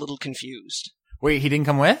looks a little confused. Wait, he didn't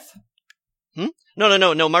come with?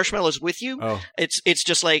 No, Marshmallow's with you. Oh. It's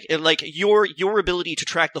just like your ability to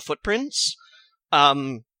track the footprints,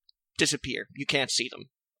 disappear. You can't see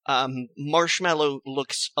them. Marshmallow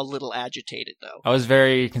looks a little agitated, though. I was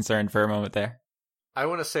very concerned for a moment there. I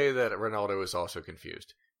want to say that Ronaldo is also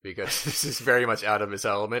confused, because this is very much out of his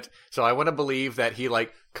element. So I want to believe that he,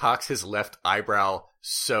 cocks his left eyebrow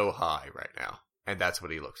so high right now. And that's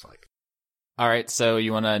what he looks like. Alright, so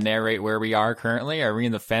you want to narrate where we are currently? Are we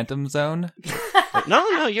in the Phantom Zone?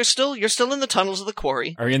 No, you're still in the tunnels of the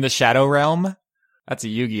quarry. Are we in the Shadow Realm? That's a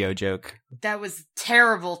Yu-Gi-Oh joke. That was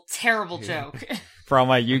terrible, terrible joke. For all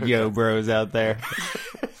my Yu-Gi-Oh bros out there.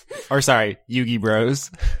 Or sorry, Yu-Gi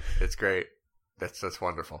bros. It's great. That's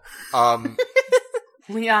wonderful.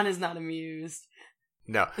 Leon is not amused.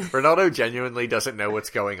 No, Ronaldo genuinely doesn't know what's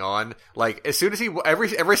going on. As soon as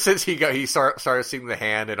ever since he started seeing the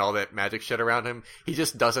hand and all that magic shit around him, he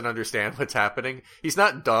just doesn't understand what's happening. He's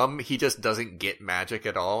not dumb, he just doesn't get magic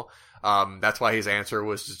at all. That's why his answer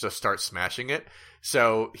was to just start smashing it.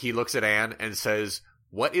 So he looks at Anne and says,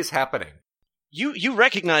 "What is happening?" You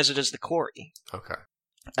recognize it as the quarry. Okay.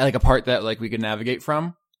 Like a part that we could navigate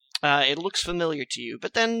from? It looks familiar to you,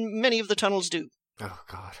 but then many of the tunnels do. Oh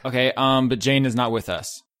god. Okay, but Jane is not with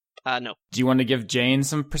us. No. Do you want to give Jane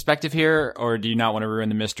some perspective here, or do you not want to ruin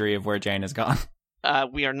the mystery of where Jane has gone?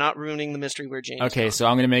 We are not ruining the mystery where Jane is Okay, gone. so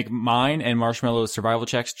I'm going to make mine and Marshmallow's survival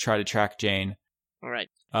checks to try to track Jane. All right.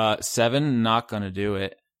 7, not going to do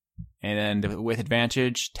it. And then with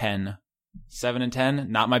advantage, 10. 7 and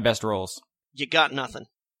 10, not my best rolls. You got nothing.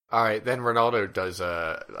 All right, then Ronaldo does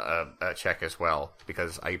a check as well,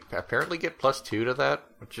 because I apparently get +2 to that,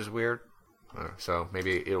 which is weird. So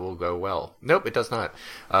maybe it will go well. Nope, it does not.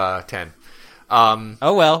 10.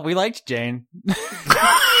 Oh well, we liked Jane.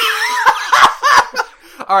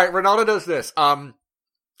 All right, Ronaldo does this.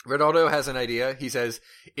 Ronaldo has an idea. He says,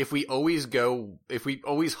 if we always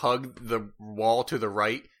hug the wall to the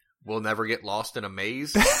right, we'll never get lost in a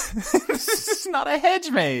maze. This is not a hedge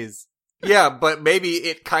maze. Yeah, but maybe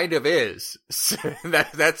it kind of is.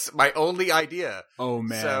 That's my only idea. Oh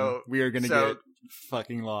man, So- we are gonna get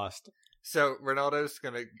fucking lost. So Ronaldo's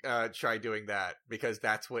gonna try doing that, because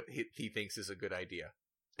that's what he thinks is a good idea.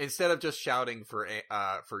 Instead of just shouting for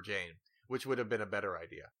Jane, which would have been a better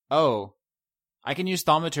idea. Oh, I can use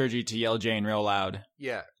thaumaturgy to yell Jane real loud.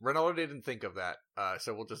 Yeah, Ronaldo didn't think of that,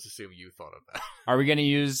 so we'll just assume you thought of that. Are we gonna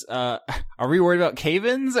use? Are we worried about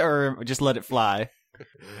cave-ins or just let it fly?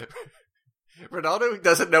 Ronaldo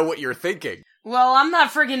doesn't know what you're thinking. Well, I'm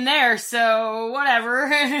not friggin' there, so whatever.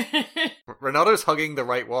 Ronaldo's hugging the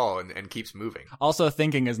right wall and keeps moving. Also,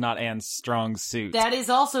 thinking is not Anne's strong suit. That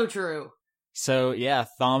is also true. So yeah,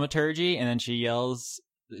 thaumaturgy, and then she yells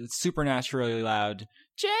supernaturally loud,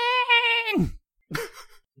 Jane!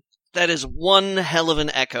 That is one hell of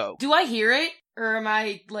an echo. Do I hear it? Or am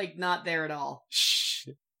I, not there at all? Shh.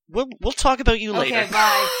 We'll talk about you later. Okay,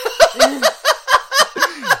 bye.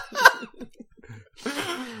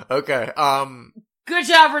 Okay, Good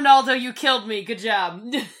job, Ronaldo. You killed me. Good job.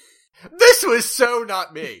 this was so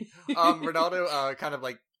not me. Ronaldo, kind of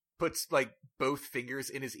puts, both fingers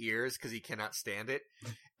in his ears because he cannot stand it,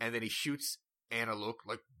 and then he shoots Anna look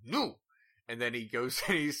like no, and then he goes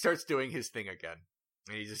and he starts doing his thing again.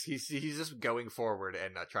 And he's just going forward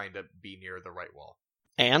and not trying to be near the right wall.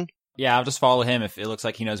 Anne? Yeah, I'll just follow him if it looks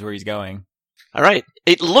like he knows where he's going. All right.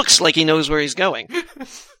 It looks like he knows where he's going.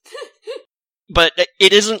 But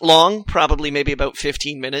it isn't long, probably maybe about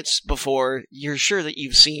 15 minutes before you're sure that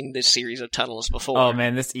you've seen this series of tunnels before. Oh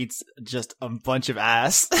man, this eats just a bunch of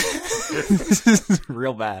ass. This is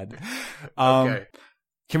real bad. Okay.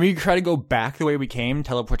 Can we try to go back the way we came,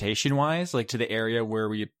 teleportation-wise, like to the area where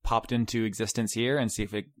we popped into existence here, and see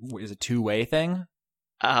if it is a two-way thing?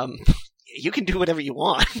 You can do whatever you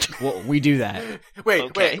want. Well, we do that. Wait,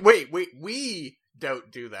 Okay. wait. We don't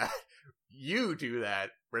do that. You do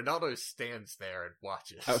that. Ronaldo stands there and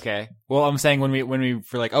watches. Okay. Well, I'm saying when we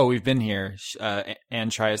for like, oh, we've been here, Anne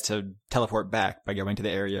tries to teleport back by going to the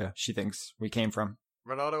area she thinks we came from.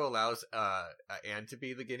 Ronaldo allows Anne to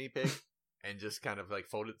be the guinea pig. And just kind of like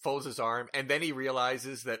folds his arm, and then he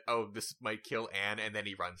realizes that, oh, this might kill Anne, and then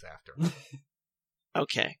he runs after her.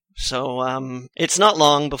 Okay. So, it's not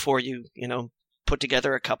long before you put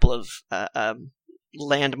together a couple of,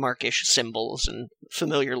 landmarkish symbols and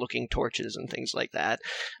familiar-looking torches and things like that,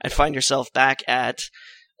 and find yourself back at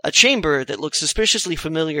a chamber that looks suspiciously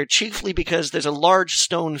familiar, chiefly because there's a large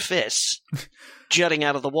stone fist jutting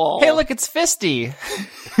out of the wall. Hey, look, it's Fisty!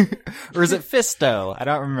 Or is it Fisto? I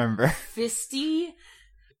don't remember. Fisty?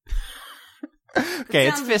 Okay,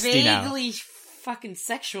 it's Fisty now. Vaguely fucking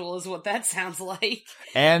sexual is what that sounds like.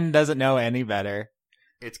 Anne doesn't know any better.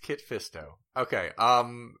 It's Kit Fisto. Okay, I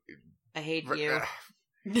hate you.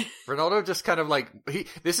 Ronaldo just kind of like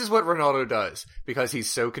this is what Ronaldo does because he's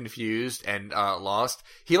so confused and lost.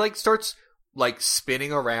 He like starts like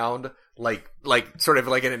spinning around like sort of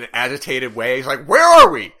like in an agitated way. He's like, "Where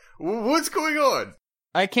are we? What's going on?"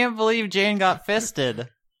 I can't believe Jane got fisted.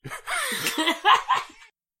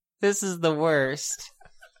 This is the worst.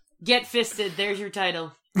 Get fisted. There's your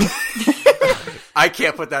title. I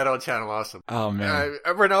can't put that on Channel Awesome. Oh man,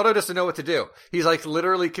 Ronaldo doesn't know what to do. He's like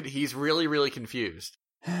literally, he's really, really confused.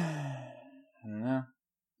 I don't know.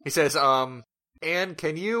 He says, Anne,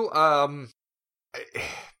 can you,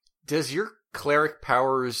 does your cleric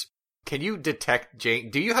powers, can you detect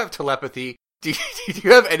Jane? Do you have telepathy? Do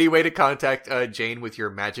you have any way to contact Jane with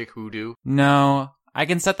your magic hoodoo? No, I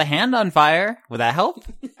can set the hand on fire. Would that help?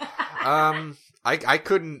 I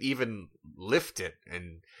couldn't even lift it,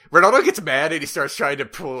 and Ronaldo gets mad and he starts trying to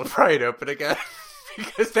pull it right open again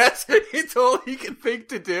because it's all he can think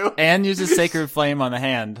to do. Anne uses Sacred Flame on the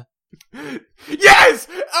hand. Yes!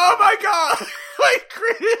 Oh my god!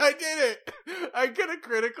 I did it! I got a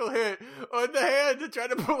critical hit on the hand to try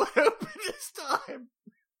to pull it open this time.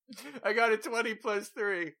 I got a 20 plus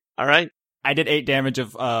 3. All right. I did 8 damage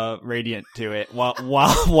of radiant to it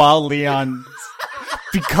while Leon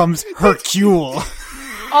becomes Hercule.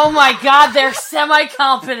 Oh my god, they're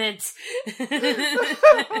semi-competent.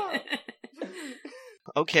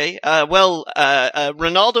 Okay.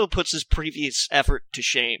 Ronaldo puts his previous effort to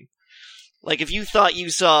shame. Like, if you thought you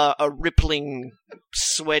saw a rippling,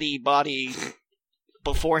 sweaty body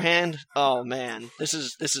beforehand, oh man, this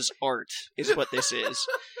is art, is what this is.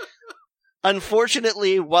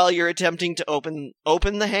 Unfortunately, while you're attempting to open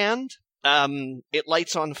the hand, it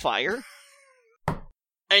lights on fire.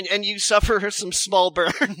 And you suffer some small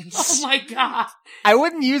burns. Oh my god. I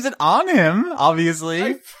wouldn't use it on him,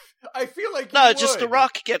 obviously. I feel like No, you just would. the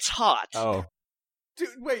rock gets hot. Oh.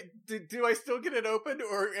 Do I still get it open,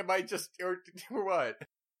 or am I just, or what?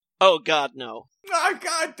 Oh god, no. Oh,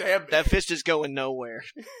 god damn it. That fist is going nowhere.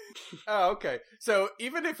 Oh, okay. So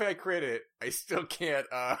even if I crit it, I still can't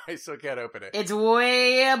open it. It's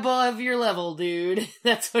way above your level, dude.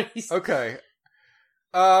 That's what he's... Okay.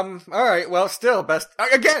 Alright, well, still,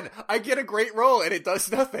 again, I get a great roll and it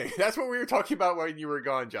does nothing. That's what we were talking about when you were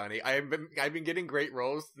gone, Johnny. I've been getting great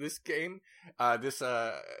rolls this game, this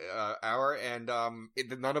hour, and,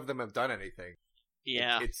 none of them have done anything.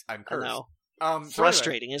 Yeah. I'm I cursed. know. So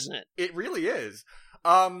Frustrating, isn't it? it really is.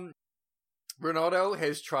 Ronaldo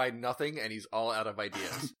has tried nothing and he's all out of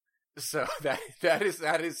ideas. So that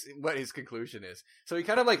is what his conclusion is. So he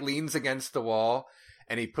kind of like leans against the wall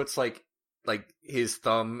and he puts like his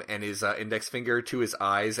thumb and his index finger to his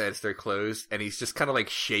eyes as they're closed, and he's just kind of like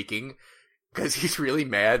shaking because he's really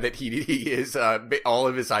mad that he is all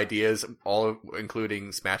of his ideas,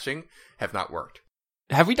 including smashing, have not worked.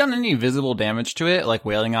 Have we done any visible damage to it, like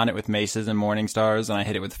wailing on it with maces and morning stars, and I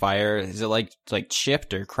hit it with fire? Is it like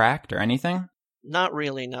chipped or cracked or anything? Not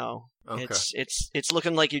really, no. Okay. It's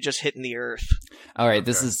looking like you're just hitting the earth. All right,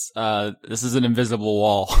 Okay. this is an invisible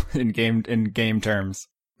wall in game terms.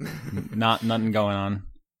 Nothing going on.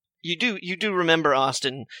 You do remember,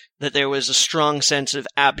 Austin, that there was a strong sense of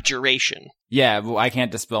abjuration. Yeah, but I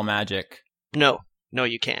can't dispel magic. No,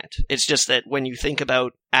 you can't. It's just that when you think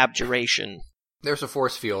about abjuration... There's a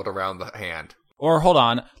force field around the hand. Or hold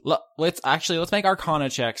on, let's make Arcana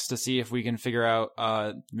checks to see if we can figure out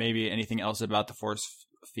maybe anything else about the force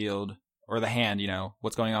field or the hand.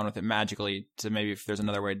 What's going on with it magically, to maybe if there's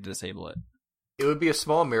another way to disable it. It would be a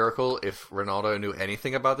small miracle if Ronaldo knew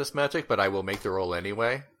anything about this magic, but I will make the roll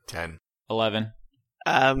anyway. 10. 11.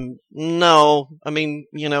 No. I mean,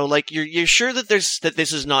 you're sure that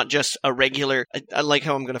this is not just a regular, I like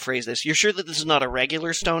how I'm going to phrase this. You're sure that this is not a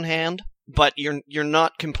regular stone hand, but you're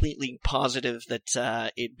not completely positive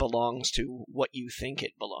that, it belongs to what you think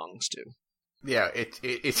it belongs to. Yeah,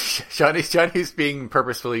 it's Johnny's being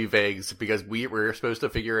purposefully vague because we're supposed to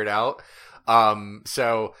figure it out.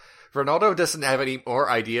 So Ronaldo doesn't have any more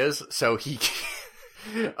ideas, so he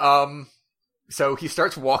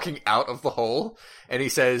starts walking out of the hole, and he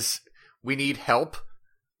says, "We need help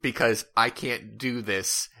because I can't do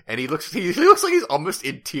this." And he looks like he's almost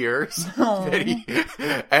in tears. And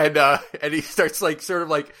he starts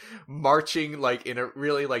sort of marching in a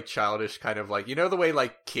really childish kind of the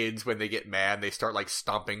way kids when they get mad they start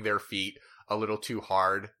stomping their feet a little too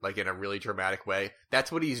hard in a really dramatic way.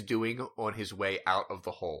 That's what he's doing on his way out of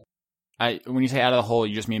the hole. When you say out of the hole,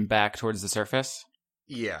 you just mean back towards the surface?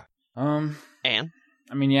 Yeah. Anne? I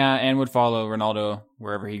mean, yeah, Anne would follow Ronaldo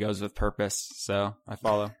wherever he goes with purpose, so I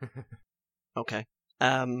follow. Okay.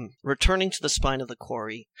 Returning to the spine of the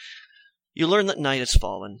quarry, you learn that night has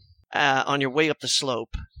fallen. On your way up the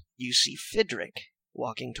slope, you see Fidrick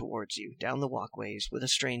walking towards you down the walkways with a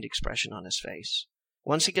strained expression on his face.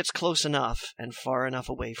 Once he gets close enough and far enough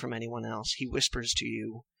away from anyone else, he whispers to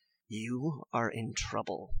you, "You are in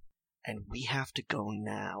trouble, and we have to go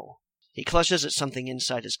now." He clutches at something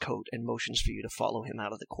inside his coat and motions for you to follow him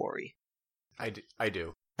out of the quarry. I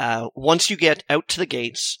do. Once you get out to the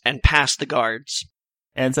gates and past the guards...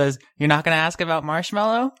 And says, "You're not going to ask about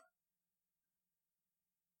Marshmallow?"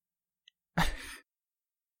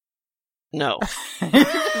 No. Got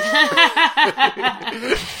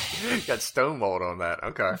stonewalled on that.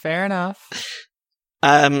 Okay. Fair enough.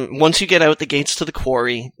 Once you get out the gates to the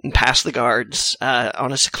quarry and past the guards,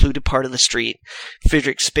 on a secluded part of the street,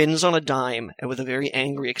 Fidrick spins on a dime and with a very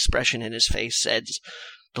angry expression in his face says,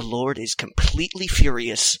 "The Lord is completely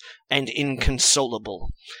furious and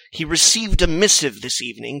inconsolable. He received a missive this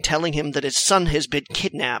evening telling him that his son has been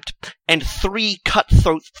kidnapped, and 3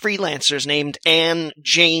 cutthroat freelancers named Anne,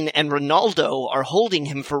 Jane, and Ronaldo are holding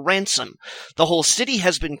him for ransom. The whole city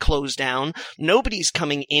has been closed down. Nobody's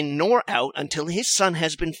coming in nor out until his son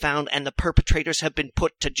has been found and the perpetrators have been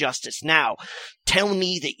put to justice. Now, tell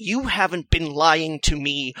me that you haven't been lying to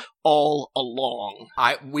me all along."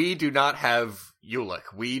 We do not have Ulick.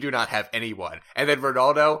 We do not have anyone. And then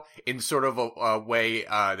Ronaldo, in sort of a way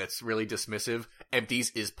that's really dismissive,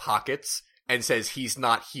 empties his pockets and says he's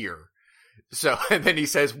not here. So, and then he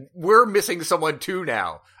says, "We're missing someone too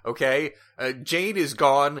now, okay? Jane is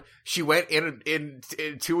gone. She went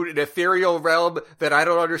into an ethereal realm that I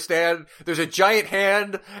don't understand. There's a giant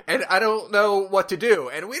hand, and I don't know what to do.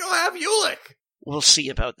 And we don't have Ulick." "We'll see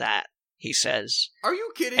about that," he says. Are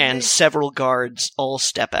you kidding me? And several guards all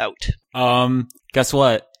step out. Guess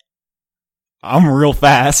what? I'm real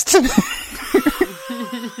fast.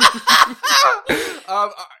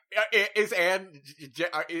 Is Anne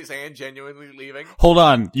genuinely leaving? Hold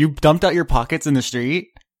on. You dumped out your pockets in the street?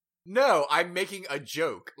 No, I'm making a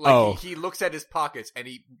joke. He looks at his pockets and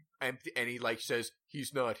he says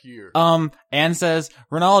he's not here. Anne says,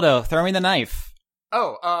 "Ronaldo, throw me the knife."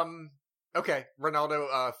 Okay.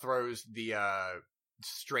 Ronaldo throws the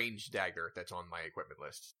strange dagger that's on my equipment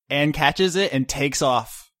list. Anne catches it and takes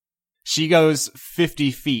off. She goes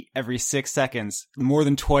 50 feet every 6 seconds, more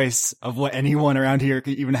than twice of what anyone around here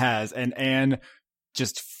even has, and Anne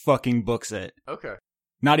just fucking books it. Okay.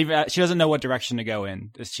 Not even, she doesn't know what direction to go in.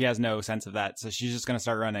 She has no sense of that, so she's just gonna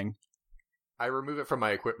start running. I remove it from my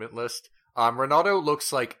equipment list. Ronaldo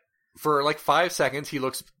looks for 5 seconds, he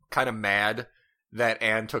looks kind of mad that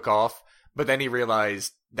Anne took off, but then he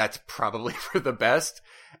realized that's probably for the best.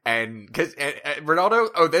 And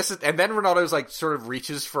Ronaldo, and then Ronaldo's sort of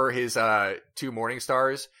reaches for his 2 morning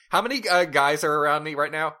stars. How many guys are around me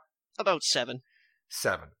right now? About 7.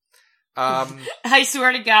 7. I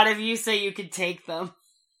swear to God, if you say you could take them.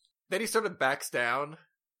 Then he sort of backs down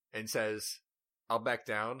and says, "I'll back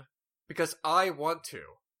down because I want to."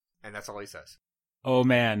 And that's all he says. Oh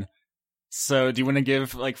man. So do you want to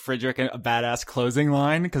give Fidrick a badass closing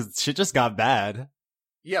line? Because shit just got bad.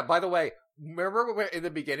 Yeah, by the way, remember in the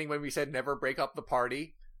beginning when we said never break up the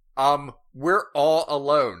party? we're all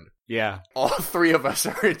alone. Yeah. All three of us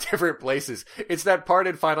are in different places. It's that part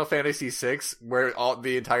in Final Fantasy VI where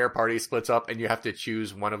the entire party splits up and you have to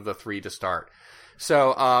choose one of the three to start.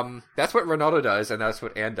 So, that's what Ronaldo does, and that's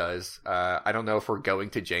what Anne does. I don't know if we're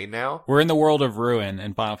going to Jane now. We're in the world of ruin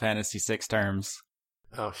in Final Fantasy VI terms.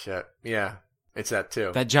 Oh, shit. Yeah, it's that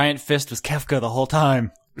too. That giant fist was Kefka the whole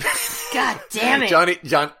time. God damn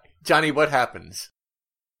it. Johnny, what happens?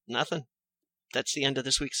 Nothing. That's the end of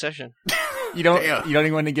this week's session. You don't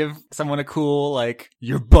even want to give someone a cool, like,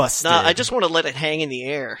 you're busted. Nah, I just want to let it hang in the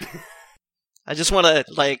air. I just want to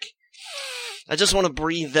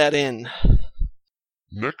breathe that in.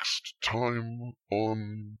 Next time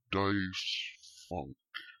on Dice Funk.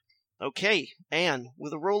 Okay, Anne,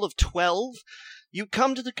 with a roll of 12, you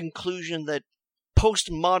come to the conclusion that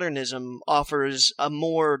postmodernism offers a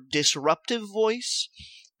more disruptive voice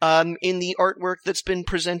in the artwork that's been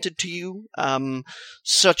presented to you,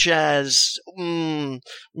 such as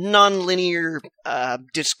non-linear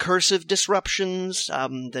discursive disruptions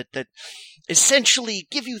that essentially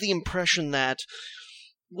give you the impression that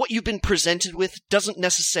what you've been presented with doesn't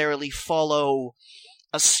necessarily follow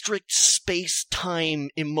a strict space-time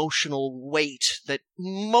emotional weight that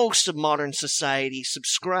most of modern society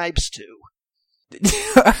subscribes to. Did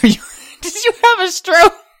you have a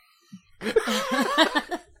stroke?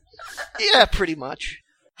 Yeah, pretty much.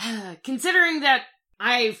 Considering that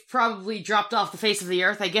I've probably dropped off the face of the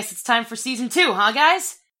earth, I guess it's time for season 2, huh,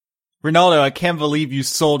 guys? Ronaldo, I can't believe you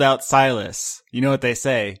sold out Silas. You know what they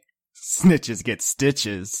say. Snitches get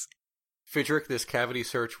stitches. Fidrick, this cavity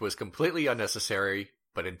search was completely unnecessary,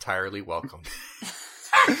 but entirely welcome.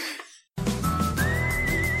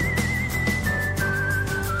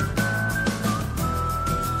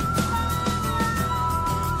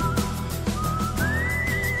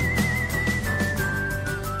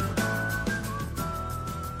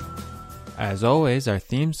 As always, our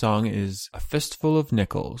theme song is A Fistful of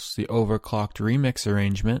Nickels, the overclocked remix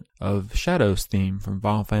arrangement of Shadow's theme from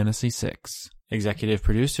Final Fantasy VI. Executive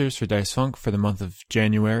producers for Dice Funk for the month of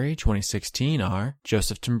January 2016 are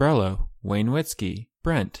Joseph Timbrello, Wayne Witzke,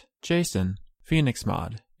 Brent, Jason, Phoenix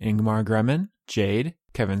Mod, Ingmar Gremmen, Jade,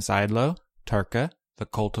 Kevin Seidlow, Tarka, The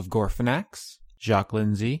Cult of Gorfanax, Jacques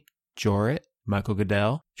Lindsay, Jorit, Michael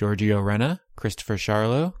Goodell, Giorgio Renna, Christopher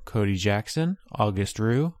Charlo, Cody Jackson, August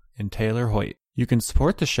Rue, and Taylor Hoyt. You can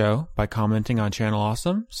support the show by commenting on Channel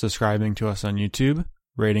Awesome, subscribing to us on YouTube,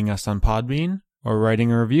 rating us on Podbean, or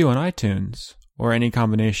writing a review on iTunes, or any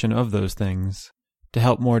combination of those things. To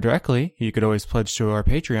help more directly, you could always pledge to our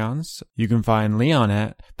Patreons. You can find Leon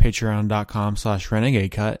at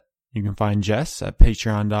patreon.com/renegadecut. You can find Jess at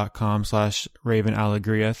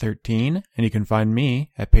patreon.com/ravenalegria13, and you can find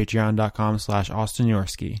me at patreon.com/Austin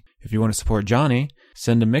Yorsky. If you want to support Johnny,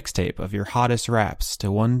 send a mixtape of your hottest raps to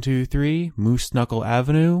 123 Moose Knuckle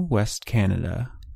Avenue, West Canada.